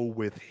soul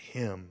with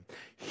him.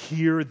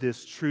 Hear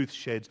this truth,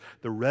 shades.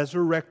 The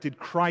resurrected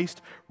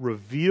Christ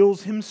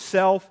reveals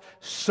himself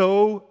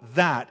so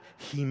that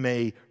he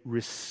may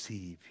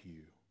receive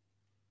you.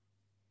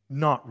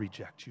 Not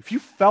reject you. If you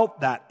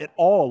felt that at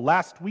all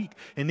last week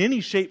in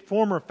any shape,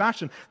 form, or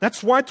fashion,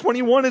 that's why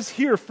 21 is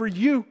here for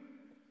you.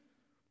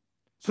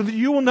 So that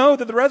you will know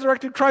that the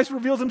resurrected Christ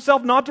reveals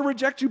himself not to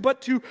reject you,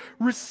 but to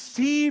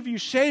receive you.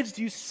 Shades,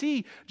 do you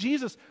see?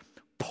 Jesus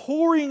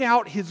pouring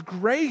out His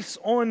grace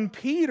on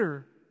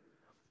Peter.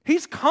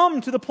 He's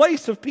come to the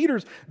place of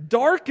Peter's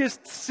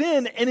darkest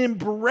sin and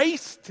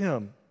embraced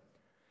him.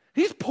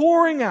 He's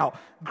pouring out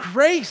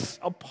grace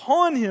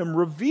upon him,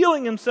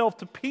 revealing Himself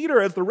to Peter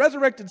as the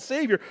resurrected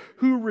Savior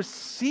who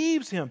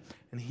receives him.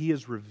 And He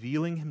is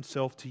revealing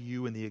Himself to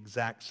you in the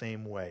exact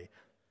same way.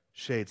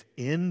 Shades,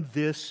 in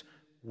this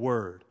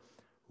word,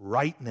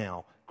 right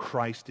now,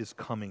 Christ is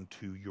coming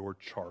to your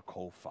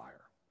charcoal fire.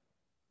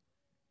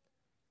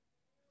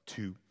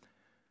 To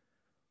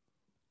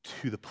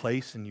the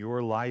place in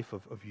your life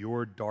of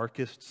your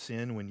darkest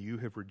sin when you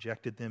have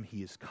rejected them,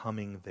 He is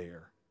coming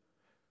there.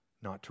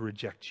 Not to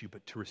reject you,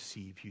 but to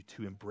receive you,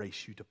 to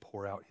embrace you, to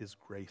pour out His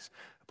grace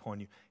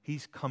upon you.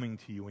 He's coming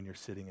to you when you're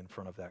sitting in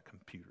front of that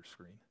computer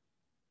screen.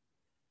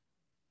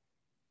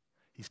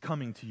 He's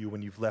coming to you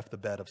when you've left the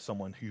bed of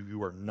someone who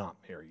you are not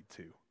married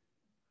to.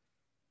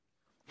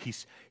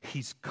 He's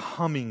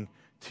coming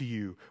to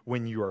you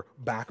when you are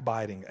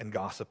backbiting and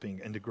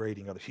gossiping and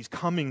degrading others. He's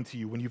coming to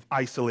you when you've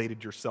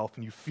isolated yourself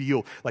and you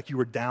feel like you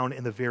were down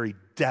in the very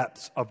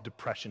depths of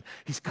depression.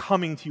 He's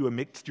coming to you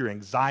amidst your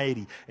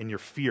anxiety and your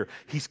fear.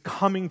 He's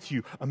coming to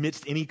you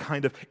amidst any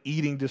kind of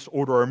eating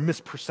disorder or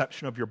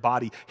misperception of your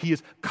body. He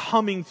is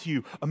coming to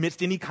you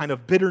amidst any kind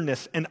of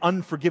bitterness and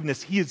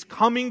unforgiveness. He is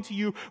coming to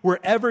you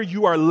wherever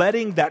you are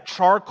letting that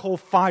charcoal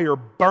fire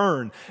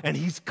burn. And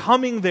He's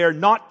coming there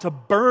not to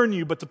burn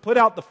you, but to put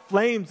out the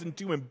flames and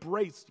to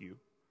embrace you.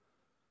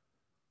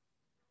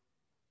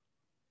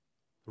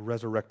 The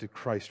resurrected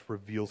Christ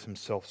reveals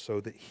Himself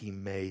so that He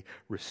may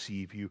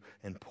receive you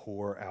and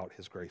pour out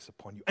His grace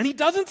upon you. And He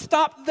doesn't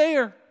stop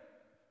there.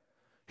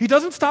 He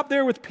doesn't stop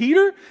there with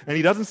Peter, and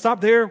He doesn't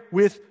stop there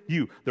with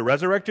you. The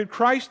resurrected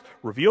Christ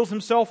reveals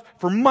Himself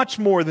for much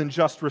more than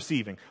just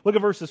receiving. Look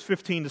at verses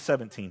 15 to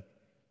 17. It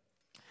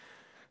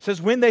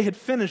says, when they had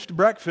finished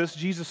breakfast,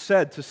 Jesus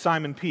said to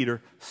Simon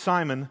Peter,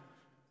 Simon,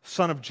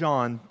 son of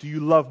John, do you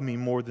love me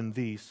more than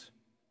these?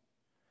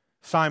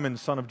 Simon,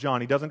 son of John.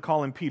 He doesn't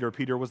call him Peter.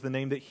 Peter was the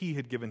name that He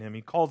had given him.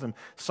 He calls him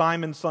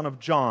Simon, son of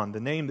John,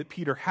 the name that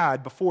Peter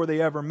had before they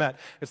ever met.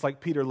 It's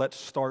like, Peter, let's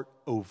start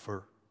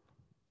over.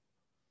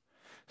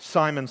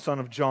 Simon, son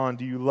of John,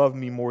 do you love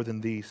me more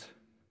than these?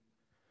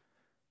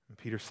 And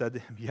Peter said to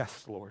Him,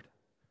 yes, Lord.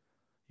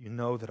 You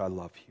know that I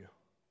love you.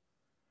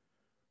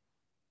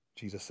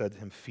 Jesus said to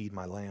him, feed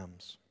my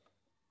lambs.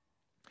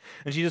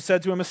 And Jesus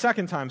said to him a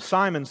second time,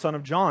 Simon, son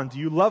of John, do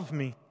you love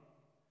me?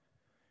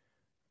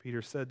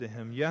 Peter said to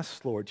Him,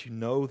 yes, Lord, you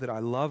know that I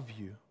love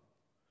you.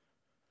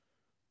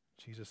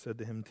 Jesus said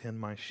to him, tend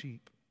my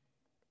sheep.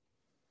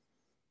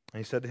 And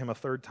He said to him a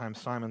third time,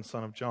 Simon,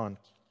 son of John,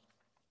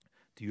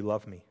 do you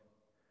love me?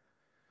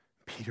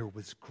 Peter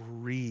was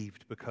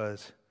grieved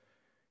because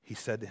He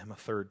said to him a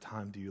third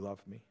time, do you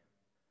love me?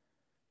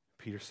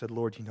 Peter said,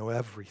 Lord, you know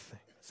everything.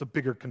 It's a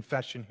bigger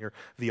confession here.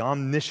 The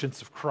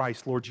omniscience of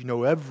Christ. Lord, you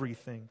know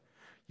everything.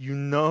 You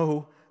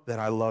know that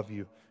I love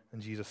you.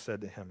 And Jesus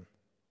said to him,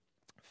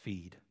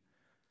 feed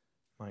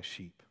my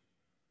sheep.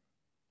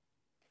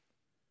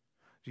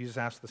 Jesus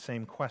asked the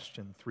same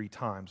question 3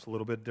 times, a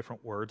little bit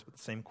different words, but the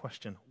same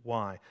question.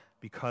 Why?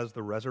 Because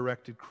the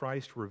resurrected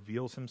Christ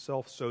reveals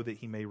Himself so that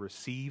He may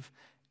receive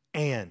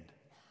and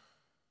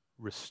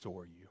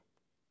restore you.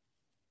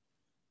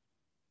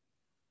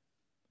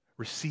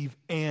 Receive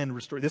and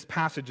restore. This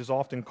passage is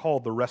often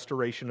called the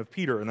restoration of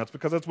Peter, and that's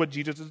because that's what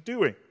Jesus is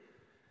doing.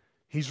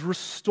 He's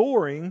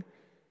restoring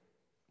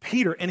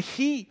Peter, and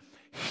He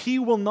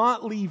will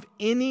not leave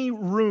any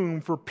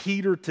room for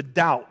Peter to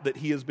doubt that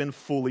he has been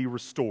fully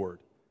restored.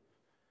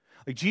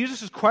 Like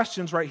Jesus'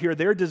 questions right here,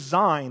 they're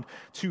designed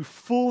to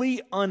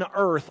fully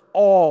unearth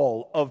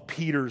all of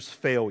Peter's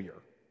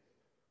failure.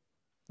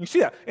 You see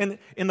that? And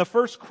in the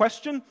first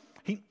question,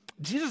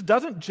 Jesus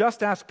doesn't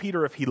just ask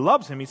Peter if he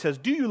loves him. He says,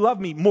 do you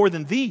love me more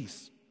than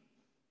these?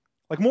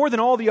 Like more than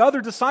all the other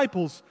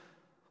disciples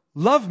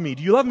love me.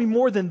 Do you love me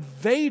more than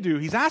they do?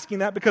 He's asking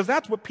that because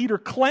that's what Peter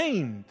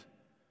claimed.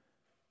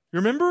 You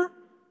remember?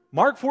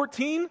 Mark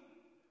 14?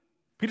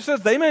 Peter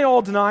says, they may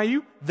all deny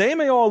you. They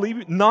may all leave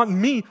you. Not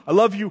me. I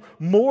love you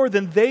more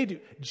than they do.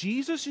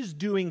 Jesus is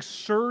doing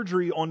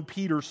surgery on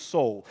Peter's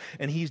soul,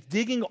 and He's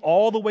digging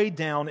all the way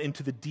down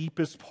into the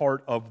deepest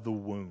part of the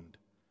wound.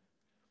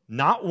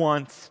 Not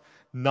once,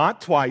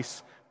 not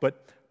twice,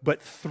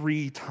 but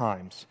 3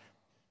 times.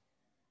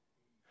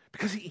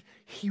 Because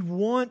he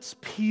wants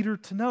Peter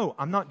to know,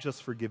 I'm not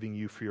just forgiving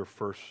you for your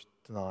first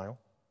denial.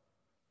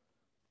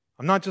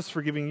 I'm not just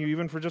forgiving you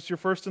even for just your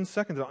first and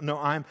second denial. No,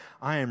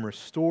 I am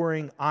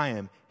restoring, I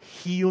am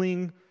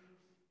healing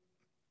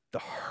the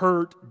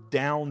hurt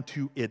down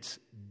to its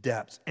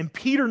depths. And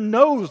Peter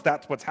knows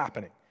that's what's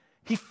happening.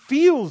 He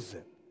feels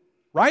it,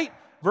 right?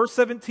 Verse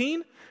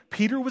 17,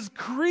 Peter was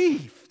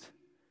grieved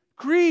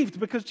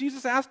because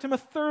Jesus asked him a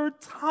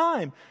third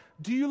time,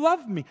 do you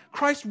love me?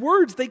 Christ's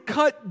words, they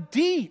cut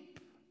deep.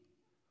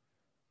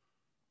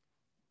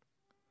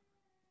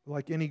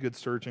 Like any good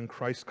surgeon,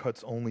 Christ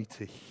cuts only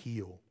to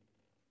heal.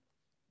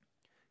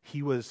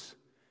 He was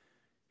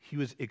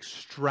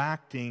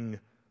extracting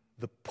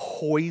the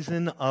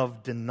poison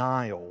of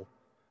denial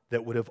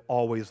that would have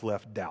always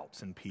left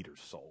doubts in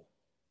Peter's soul,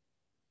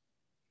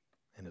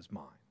 in his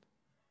mind.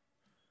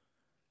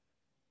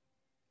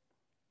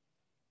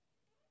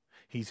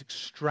 He's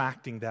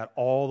extracting that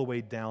all the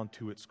way down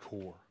to its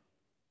core.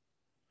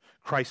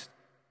 Christ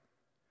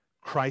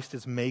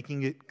is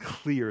making it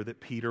clear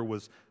that Peter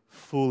was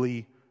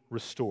fully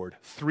restored.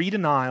 3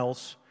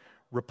 denials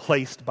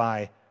replaced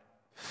by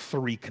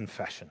 3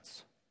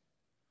 confessions.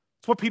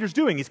 That's what Peter's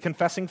doing. He's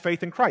confessing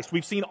faith in Christ.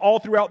 We've seen all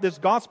throughout this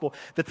gospel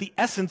that the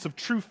essence of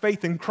true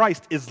faith in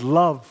Christ is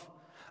love.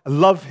 I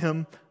love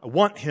Him. I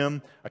want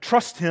Him. I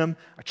trust Him.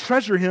 I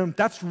treasure Him.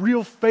 That's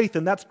real faith,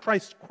 and that's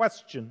Christ's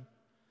question.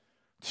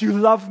 Do you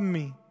love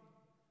me?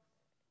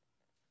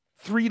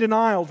 3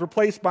 denials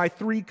replaced by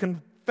 3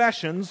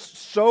 confessions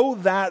so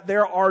that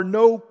there are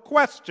no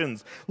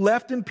questions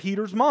left in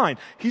Peter's mind.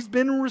 He's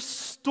been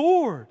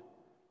restored.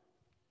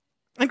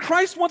 And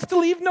Christ wants to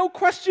leave no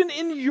question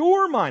in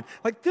your mind.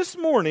 Like this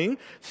morning,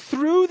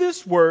 through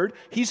this word,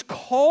 He's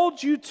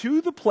called you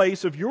to the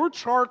place of your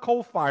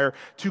charcoal fire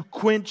to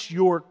quench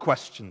your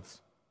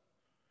questions.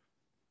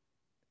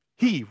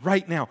 He,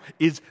 right now,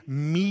 is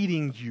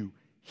meeting you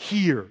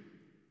here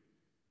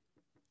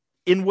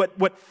in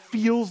what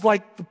feels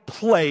like the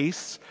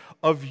place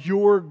of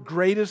your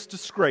greatest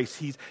disgrace.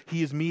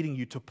 He is meeting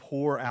you to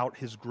pour out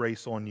His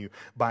grace on you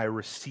by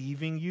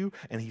receiving you,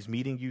 and He's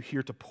meeting you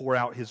here to pour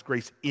out His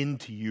grace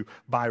into you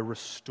by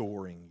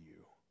restoring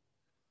you.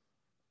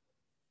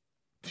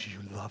 Do you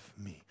love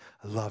me?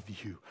 I love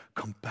you.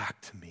 Come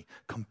back to me.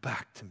 Come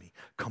back to me.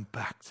 Come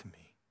back to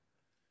me.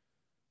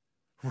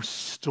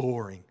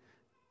 Restoring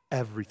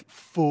everything.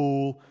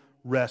 Full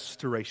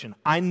restoration.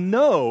 I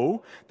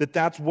know that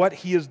that's what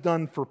He has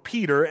done for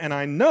Peter, and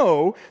I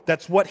know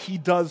that's what He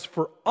does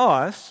for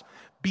us,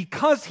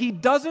 because He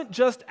doesn't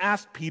just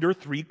ask Peter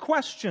 3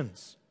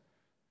 questions.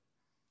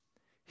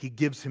 He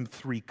gives him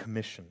 3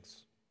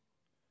 commissions.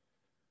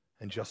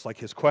 And just like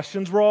His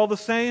questions were all the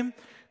same,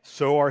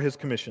 so are His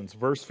commissions.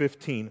 Verse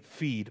 15,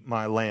 feed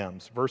my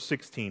lambs. Verse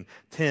 16,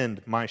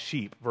 tend my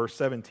sheep. Verse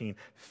 17,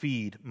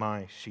 feed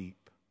my sheep.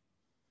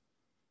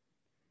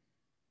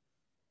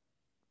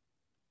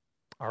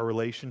 Our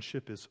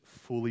relationship is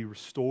fully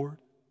restored.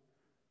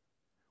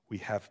 We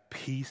have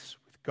peace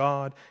with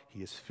God.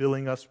 He is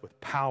filling us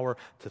with power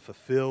to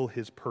fulfill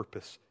His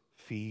purpose,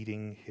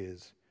 feeding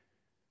His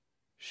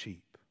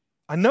sheep.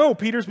 I know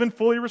Peter's been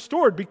fully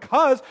restored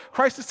because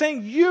Christ is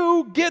saying,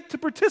 you get to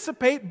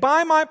participate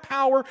by my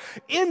power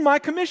in my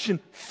commission.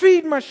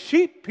 Feed my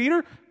sheep,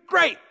 Peter.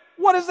 Great.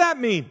 What does that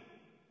mean?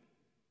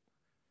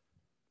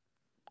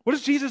 What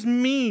does Jesus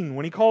mean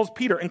when He calls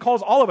Peter and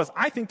calls all of us?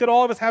 I think that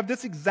all of us have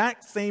this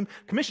exact same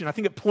commission. I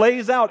think it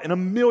plays out in a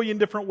million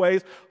different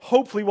ways.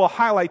 Hopefully we'll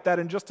highlight that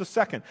in just a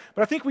second.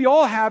 But I think we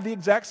all have the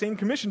exact same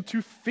commission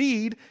to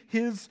feed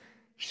His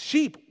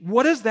sheep.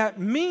 What does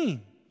that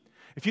mean?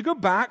 If you go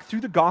back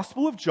through the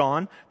Gospel of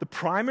John, the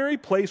primary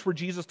place where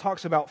Jesus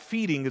talks about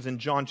feeding is in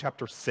John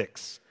chapter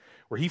 6,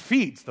 where He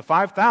feeds the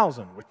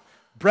 5,000 with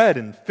bread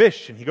and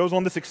fish. And He goes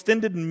on this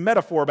extended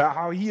metaphor about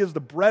how He is the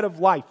bread of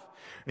life.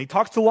 And He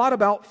talks a lot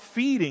about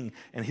feeding,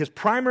 and His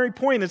primary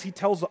point is He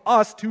tells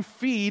us to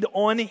feed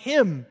on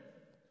Him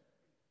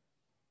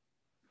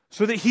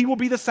so that He will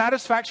be the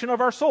satisfaction of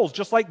our souls.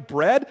 Just like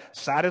bread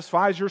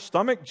satisfies your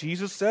stomach,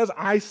 Jesus says,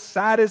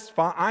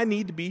 I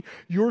need to be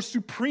your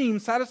supreme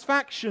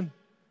satisfaction.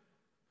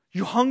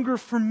 You hunger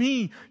for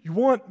me. You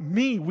want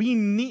me. We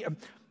need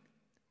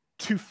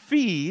to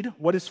feed.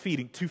 What is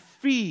feeding? To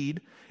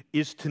feed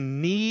is to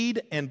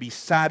need and be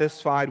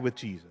satisfied with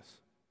Jesus.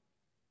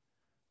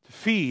 To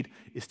feed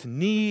is to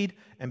need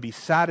and be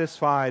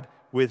satisfied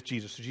with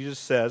Jesus. So Jesus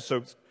says,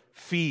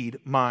 feed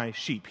my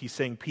sheep. He's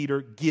saying,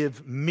 Peter,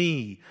 give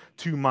me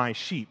to my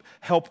sheep.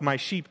 Help my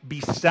sheep be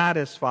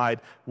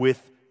satisfied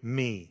with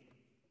me.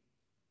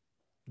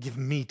 Give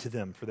me to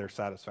them for their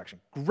satisfaction.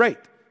 Great.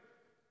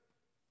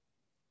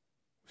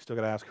 We still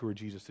got to ask, who are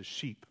Jesus'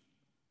 sheep?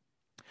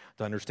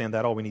 To understand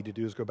that, all we need to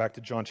do is go back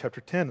to John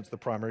chapter 10. It's the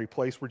primary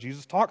place where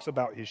Jesus talks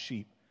about His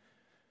sheep.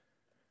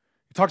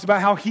 He talks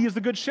about how He is the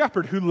good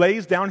shepherd who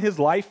lays down His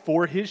life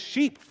for His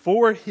sheep,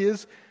 for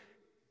His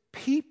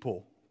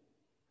people.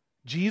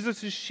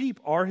 Jesus'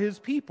 sheep are His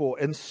people.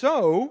 And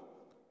so,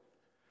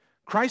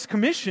 Christ's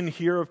commission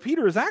here of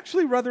Peter is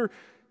actually rather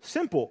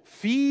simple.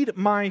 Feed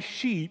my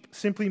sheep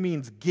simply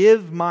means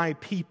give my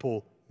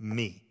people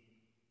me.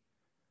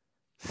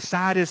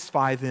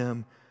 Satisfy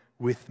them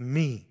with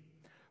me.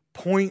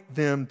 Point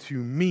them to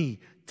me.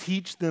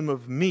 Teach them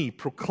of me.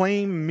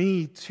 Proclaim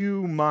me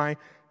to my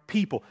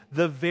people.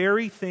 The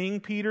very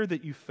thing, Peter,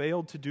 that you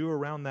failed to do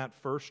around that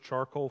first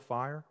charcoal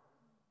fire,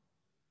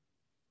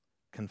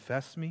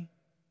 confess me,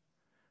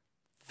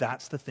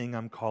 that's the thing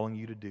I'm calling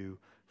you to do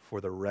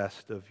for the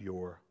rest of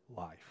your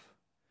life.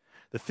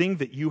 The thing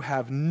that you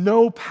have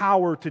no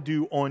power to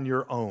do on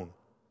your own.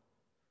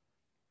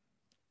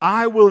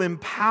 I will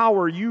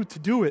empower you to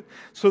do it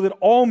so that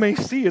all may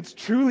see it's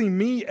truly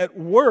me at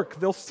work.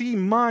 They'll see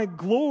my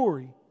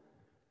glory.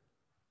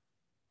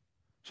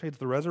 Shades,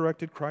 the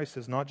resurrected Christ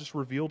has not just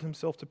revealed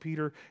himself to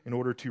Peter in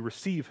order to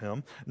receive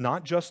him,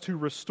 not just to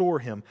restore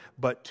him,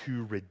 but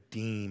to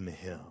redeem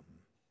him.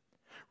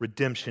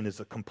 Redemption is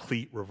a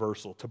complete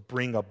reversal, to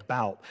bring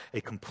about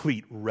a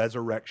complete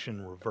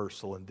resurrection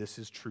reversal, and this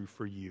is true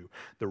for you.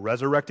 The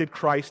resurrected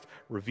Christ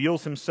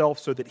reveals himself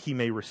so that he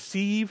may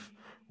receive,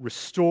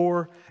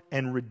 restore,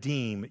 and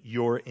redeem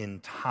your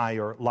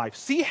entire life.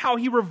 See how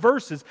he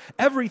reverses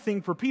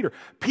everything for Peter.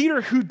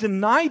 Peter, who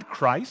denied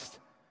Christ,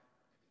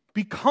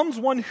 becomes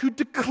one who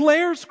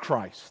declares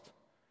Christ.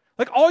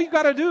 Like, all you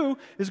got to do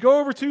is go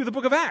over to the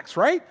book of Acts,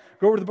 right?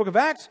 Go over to the book of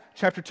Acts,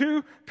 chapter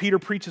 2. Peter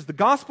preaches the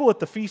gospel at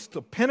the Feast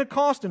of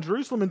Pentecost in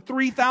Jerusalem, and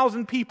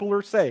 3,000 people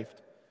are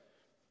saved.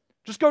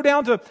 Just go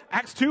down to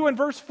Acts 2 and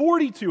verse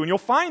 42, and you'll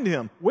find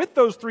him with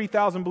those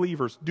 3,000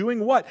 believers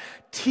doing what?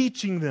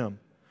 Teaching them.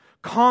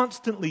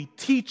 Constantly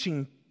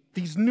teaching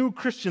these new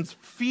Christians,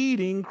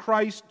 feeding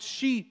Christ's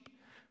sheep.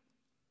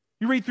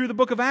 You read through the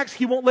book of Acts,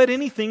 he won't let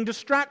anything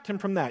distract him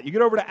from that. You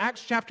get over to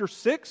Acts chapter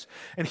 6,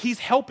 and he's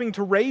helping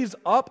to raise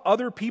up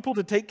other people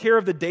to take care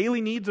of the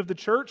daily needs of the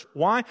church.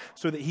 Why?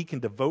 So that he can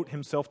devote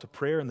himself to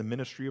prayer and the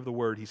ministry of the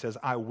word. He says,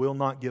 I will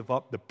not give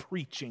up the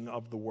preaching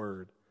of the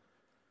word.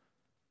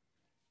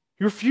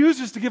 He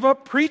refuses to give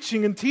up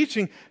preaching and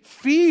teaching,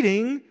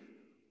 feeding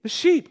the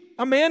sheep.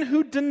 A man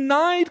who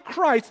denied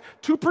Christ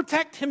to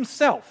protect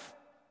himself.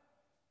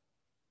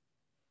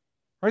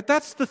 Right?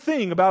 That's the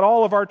thing about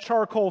all of our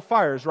charcoal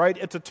fires, right?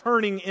 It's a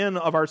turning in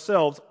of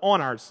ourselves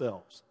on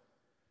ourselves.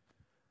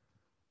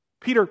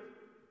 Peter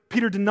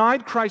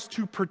denied Christ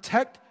to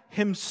protect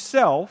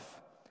himself,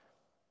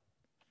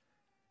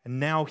 and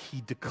now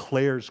he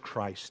declares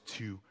Christ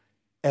to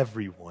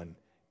everyone,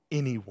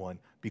 anyone,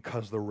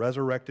 because the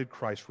resurrected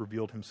Christ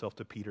revealed himself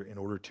to Peter in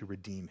order to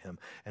redeem him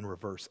and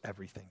reverse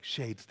everything.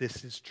 Shades,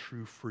 this is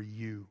true for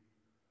you.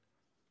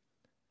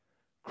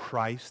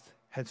 Christ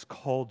has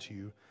called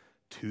you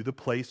to the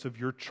place of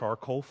your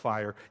charcoal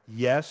fire,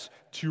 yes,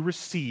 to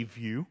receive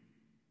you,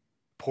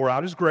 pour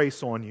out his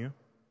grace on you,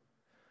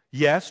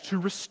 yes, to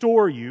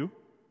restore you,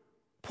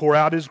 pour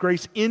out his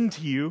grace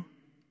into you,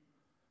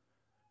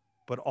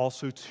 but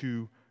also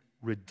to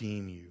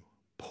redeem you,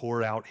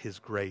 pour out his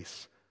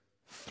grace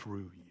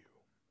through you.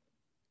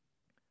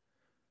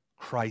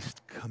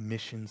 Christ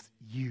commissions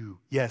you.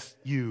 Yes,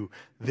 you.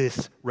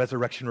 This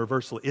resurrection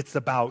reversal. It's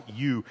about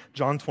you.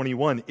 John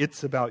 21,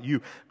 it's about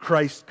you.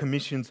 Christ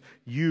commissions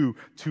you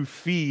to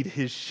feed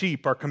his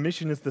sheep. Our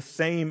commission is the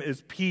same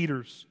as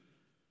Peter's.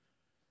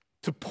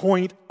 To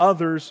point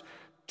others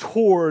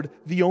toward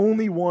the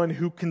only one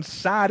who can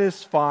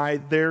satisfy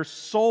their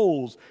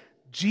souls,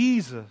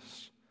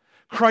 Jesus.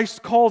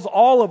 Christ calls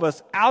all of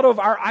us out of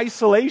our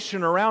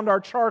isolation around our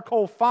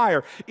charcoal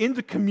fire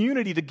into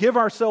community to give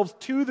ourselves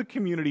to the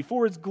community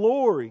for his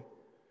glory.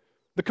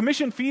 The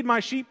commission, feed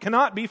my sheep,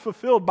 cannot be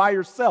fulfilled by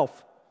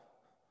yourself.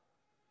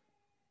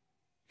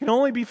 It can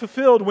only be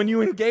fulfilled when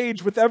you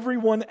engage with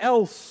everyone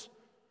else.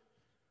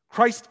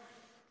 Christ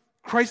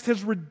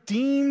has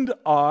redeemed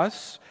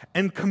us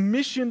and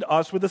commissioned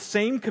us with the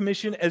same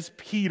commission as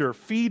Peter.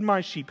 Feed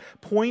my sheep.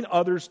 Point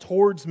others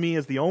towards me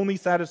as the only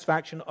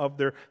satisfaction of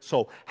their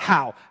soul.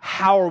 How?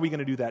 How are we going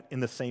to do that? In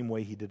the same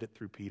way he did it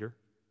through Peter.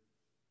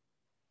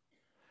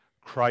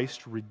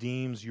 Christ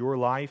redeems your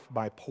life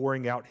by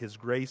pouring out his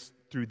grace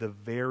through the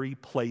very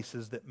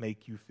places that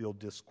make you feel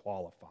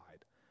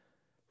disqualified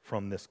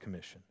from this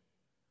commission.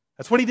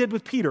 That's what he did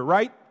with Peter,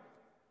 right?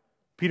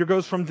 Peter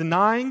goes from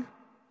denying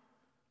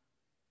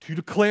to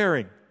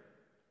declaring.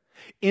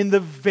 In the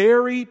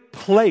very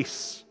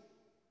place.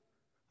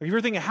 If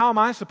you're thinking, how am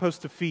I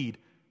supposed to feed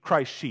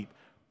Christ's sheep?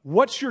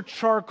 What's your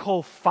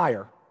charcoal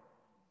fire?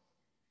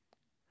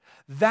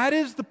 That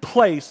is the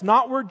place,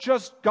 not where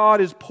just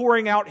God is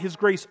pouring out his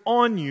grace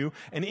on you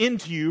and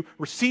into you,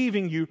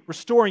 receiving you,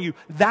 restoring you.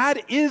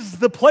 That is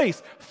the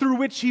place through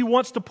which he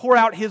wants to pour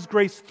out his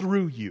grace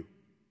through you.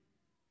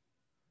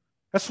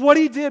 That's what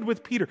he did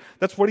with Peter.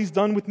 That's what he's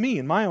done with me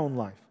in my own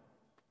life.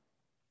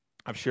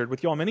 I've shared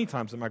with y'all many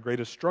times that my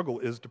greatest struggle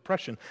is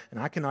depression, and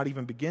I cannot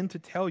even begin to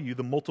tell you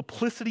the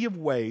multiplicity of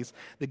ways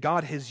that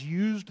God has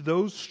used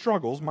those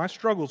struggles, my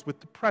struggles with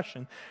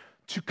depression,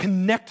 to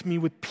connect me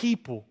with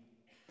people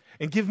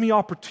and give me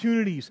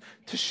opportunities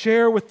to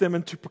share with them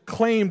and to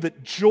proclaim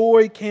that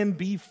joy can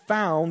be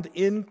found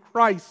in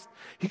Christ.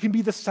 He can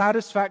be the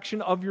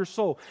satisfaction of your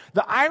soul.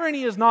 The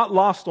irony is not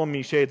lost on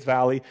me, Shades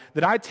Valley,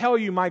 that I tell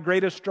you my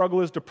greatest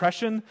struggle is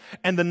depression,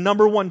 and the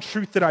number one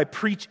truth that I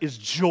preach is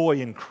joy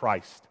in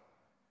Christ.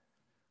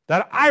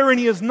 That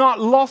irony is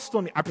not lost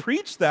on me. I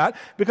preach that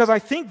because I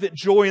think that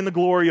joy in the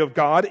glory of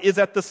God is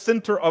at the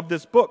center of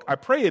this book. I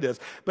pray it is.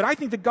 But I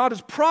think that God has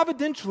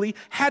providentially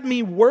had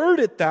me word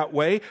it that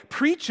way,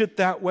 preach it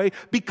that way,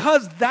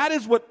 because that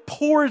is what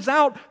pours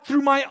out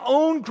through my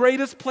own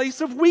greatest place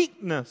of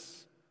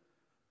weakness.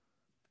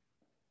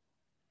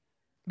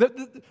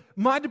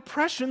 My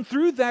depression,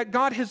 through that,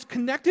 God has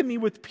connected me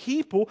with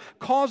people,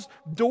 caused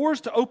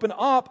doors to open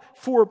up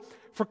for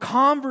for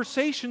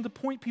conversation to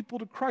point people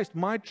to Christ.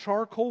 My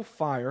charcoal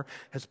fire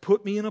has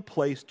put me in a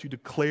place to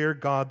declare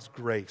God's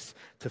grace,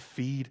 to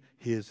feed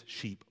His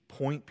sheep,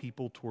 point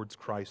people towards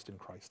Christ and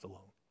Christ alone.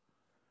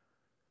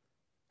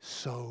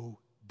 So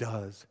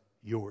does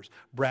yours.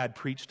 Brad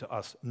preached to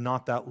us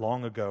not that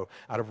long ago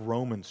out of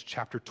Romans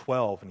chapter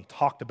 12, and he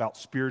talked about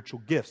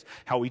spiritual gifts,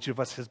 how each of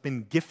us has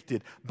been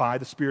gifted by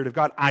the Spirit of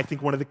God. I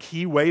think one of the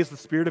key ways the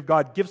Spirit of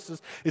God gifts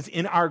us is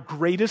in our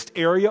greatest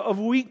area of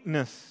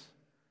weakness,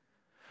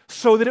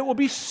 so that it will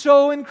be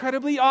so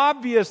incredibly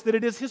obvious that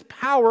it is His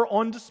power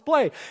on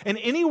display. And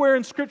anywhere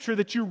in Scripture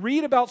that you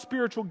read about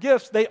spiritual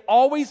gifts, they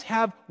always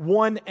have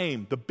one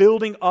aim: the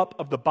building up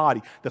of the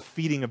body, the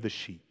feeding of the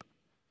sheep.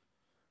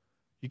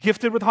 You're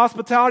gifted with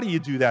hospitality, you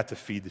do that to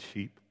feed the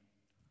sheep.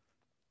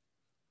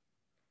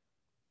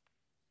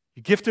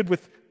 You're gifted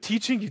with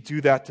teaching, you do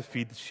that to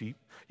feed the sheep.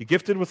 You're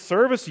gifted with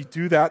service, you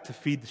do that to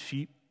feed the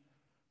sheep.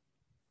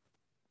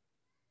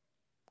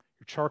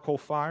 Your charcoal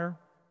fire,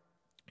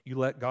 you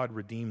let God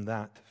redeem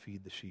that to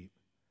feed the sheep.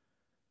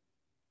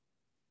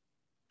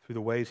 Through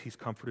the ways He's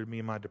comforted me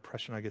in my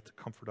depression, I get to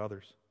comfort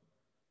others.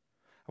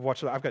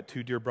 I've got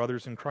two dear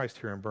brothers in Christ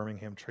here in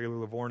Birmingham, Traylor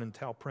Lavorne and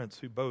Tal Prince,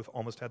 who both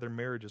almost had their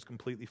marriages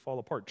completely fall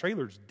apart.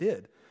 Traylor's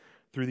did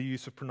through the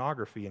use of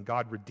pornography, and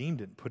God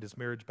redeemed it and put his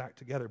marriage back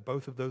together.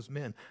 Both of those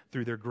men,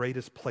 through their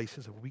greatest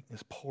places of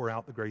weakness, pour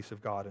out the grace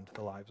of God into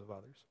the lives of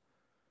others.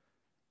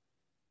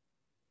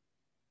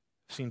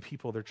 I've seen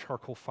people, their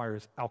charcoal fire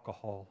is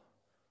alcohol,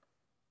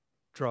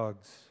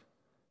 drugs,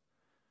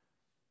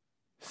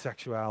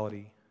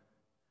 sexuality.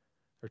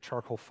 Their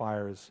charcoal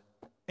fire is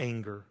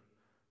anger,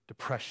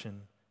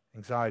 depression,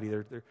 anxiety.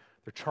 Their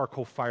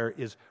charcoal fire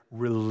is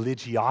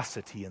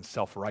religiosity and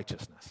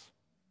self-righteousness.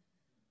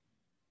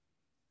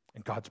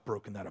 And God's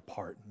broken that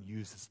apart and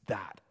uses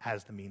that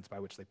as the means by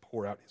which they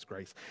pour out His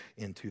grace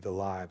into the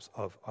lives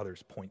of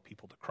others, point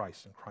people to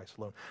Christ and Christ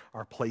alone.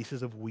 Our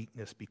places of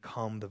weakness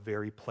become the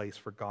very place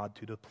for God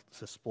to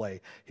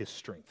display His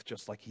strength,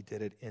 just like He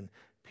did it in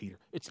Peter.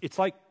 It's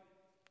like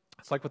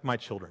with my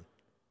children.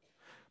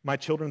 My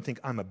children think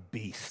I'm a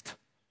beast,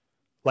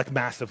 like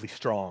massively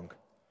strong.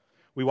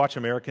 We watch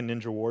American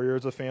Ninja Warrior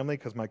as a family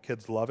because my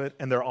kids love it,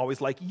 and they're always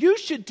like, "You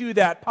should do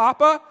that,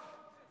 Papa."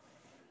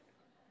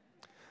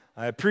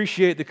 I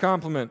appreciate the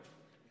compliment.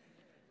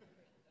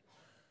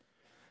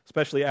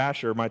 Especially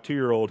Asher, my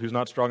 2-year-old, who's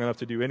not strong enough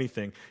to do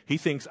anything. He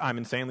thinks I'm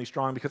insanely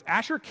strong because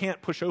Asher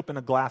can't push open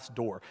a glass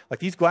door. Like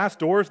these glass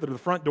doors that are the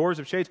front doors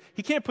of Shades,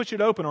 he can't push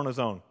it open on his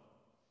own.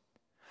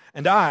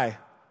 And I,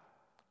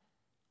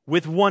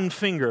 with one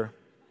finger,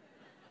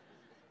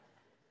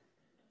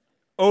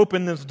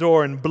 open this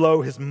door and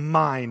blow his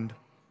mind.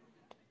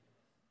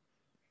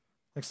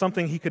 Like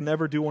something he could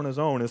never do on his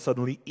own is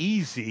suddenly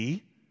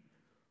easy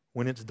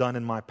when it's done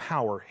in my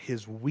power.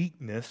 His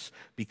weakness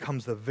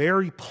becomes the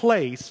very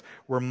place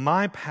where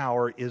my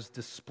power is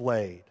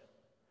displayed.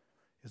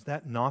 Is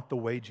that not the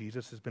way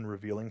Jesus has been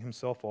revealing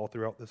Himself all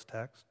throughout this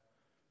text?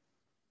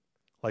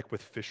 Like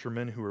with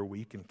fishermen who are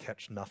weak and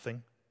catch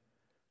nothing,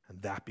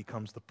 and that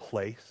becomes the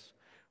place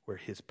where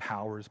His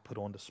power is put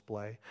on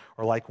display.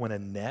 Or like when a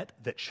net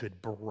that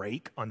should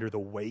break under the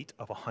weight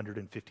of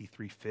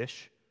 153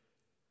 fish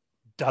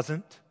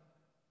doesn't.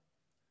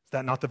 Is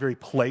that not the very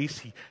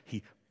place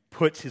He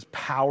puts His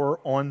power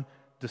on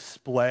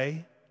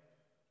display?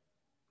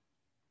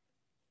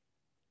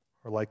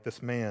 Or like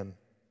this man,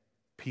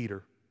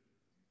 Peter.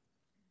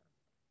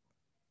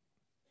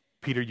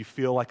 Peter, you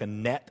feel like a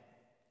net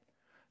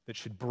that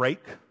should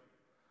break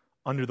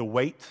under the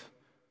weight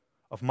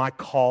of my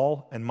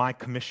call and my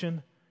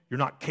commission. You're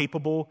not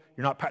capable.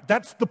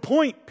 That's the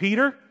point,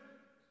 Peter.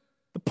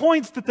 The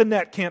point's that the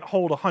net can't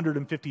hold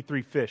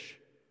 153 fish.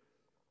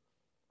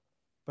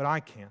 But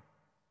I can.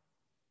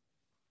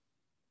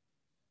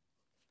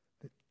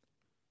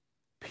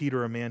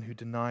 Peter, a man who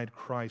denied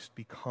Christ,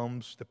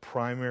 becomes the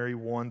primary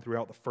one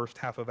throughout the first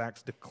half of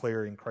Acts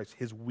declaring Christ.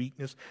 His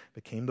weakness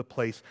became the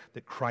place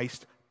that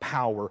Christ's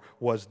power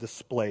was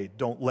displayed.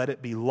 Don't let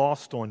it be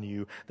lost on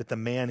you that the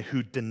man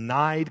who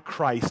denied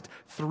Christ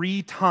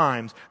 3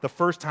 times, the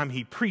first time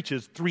he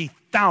preaches,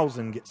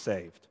 3,000 get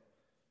saved.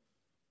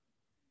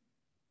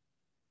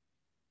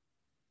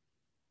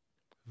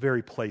 The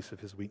very place of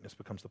his weakness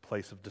becomes the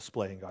place of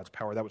displaying God's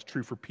power. That was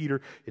true for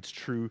Peter. It's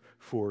true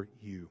for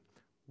you.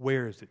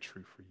 Where is it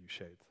true for you,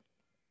 Shades?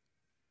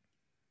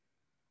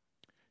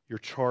 Your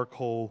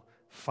charcoal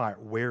fire,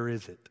 where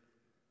is it?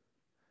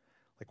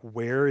 Like,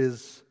 where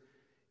is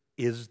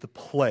the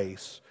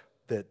place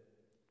of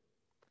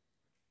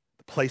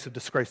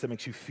disgrace that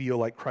makes you feel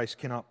like Christ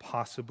cannot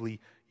possibly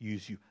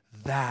use you?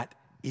 That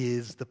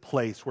is the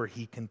place where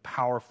He can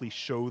powerfully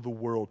show the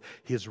world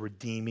His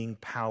redeeming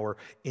power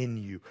in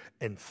you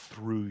and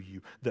through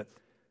you.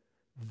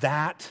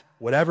 That,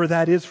 whatever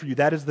that is for you,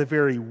 that is the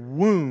very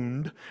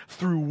wound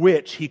through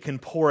which He can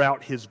pour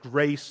out His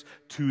grace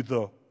to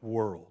the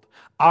world.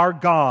 Our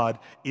God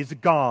is a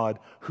God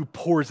who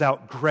pours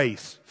out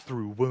grace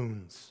through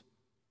wounds.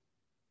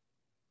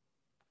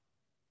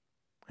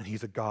 And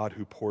He's a God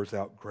who pours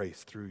out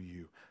grace through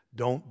you.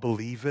 don't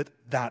believe it?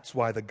 That's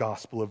why the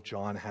Gospel of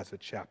John has a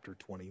chapter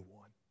 21.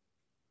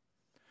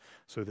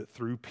 So that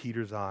through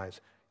Peter's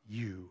eyes,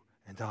 you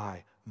and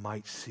I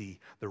might see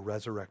the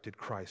resurrected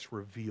Christ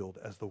revealed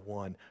as the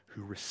one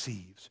who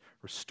receives,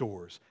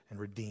 restores, and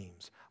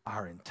redeems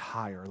our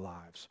entire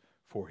lives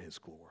for his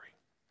glory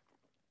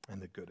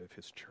and the good of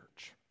his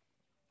church.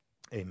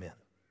 Amen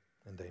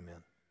and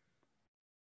amen.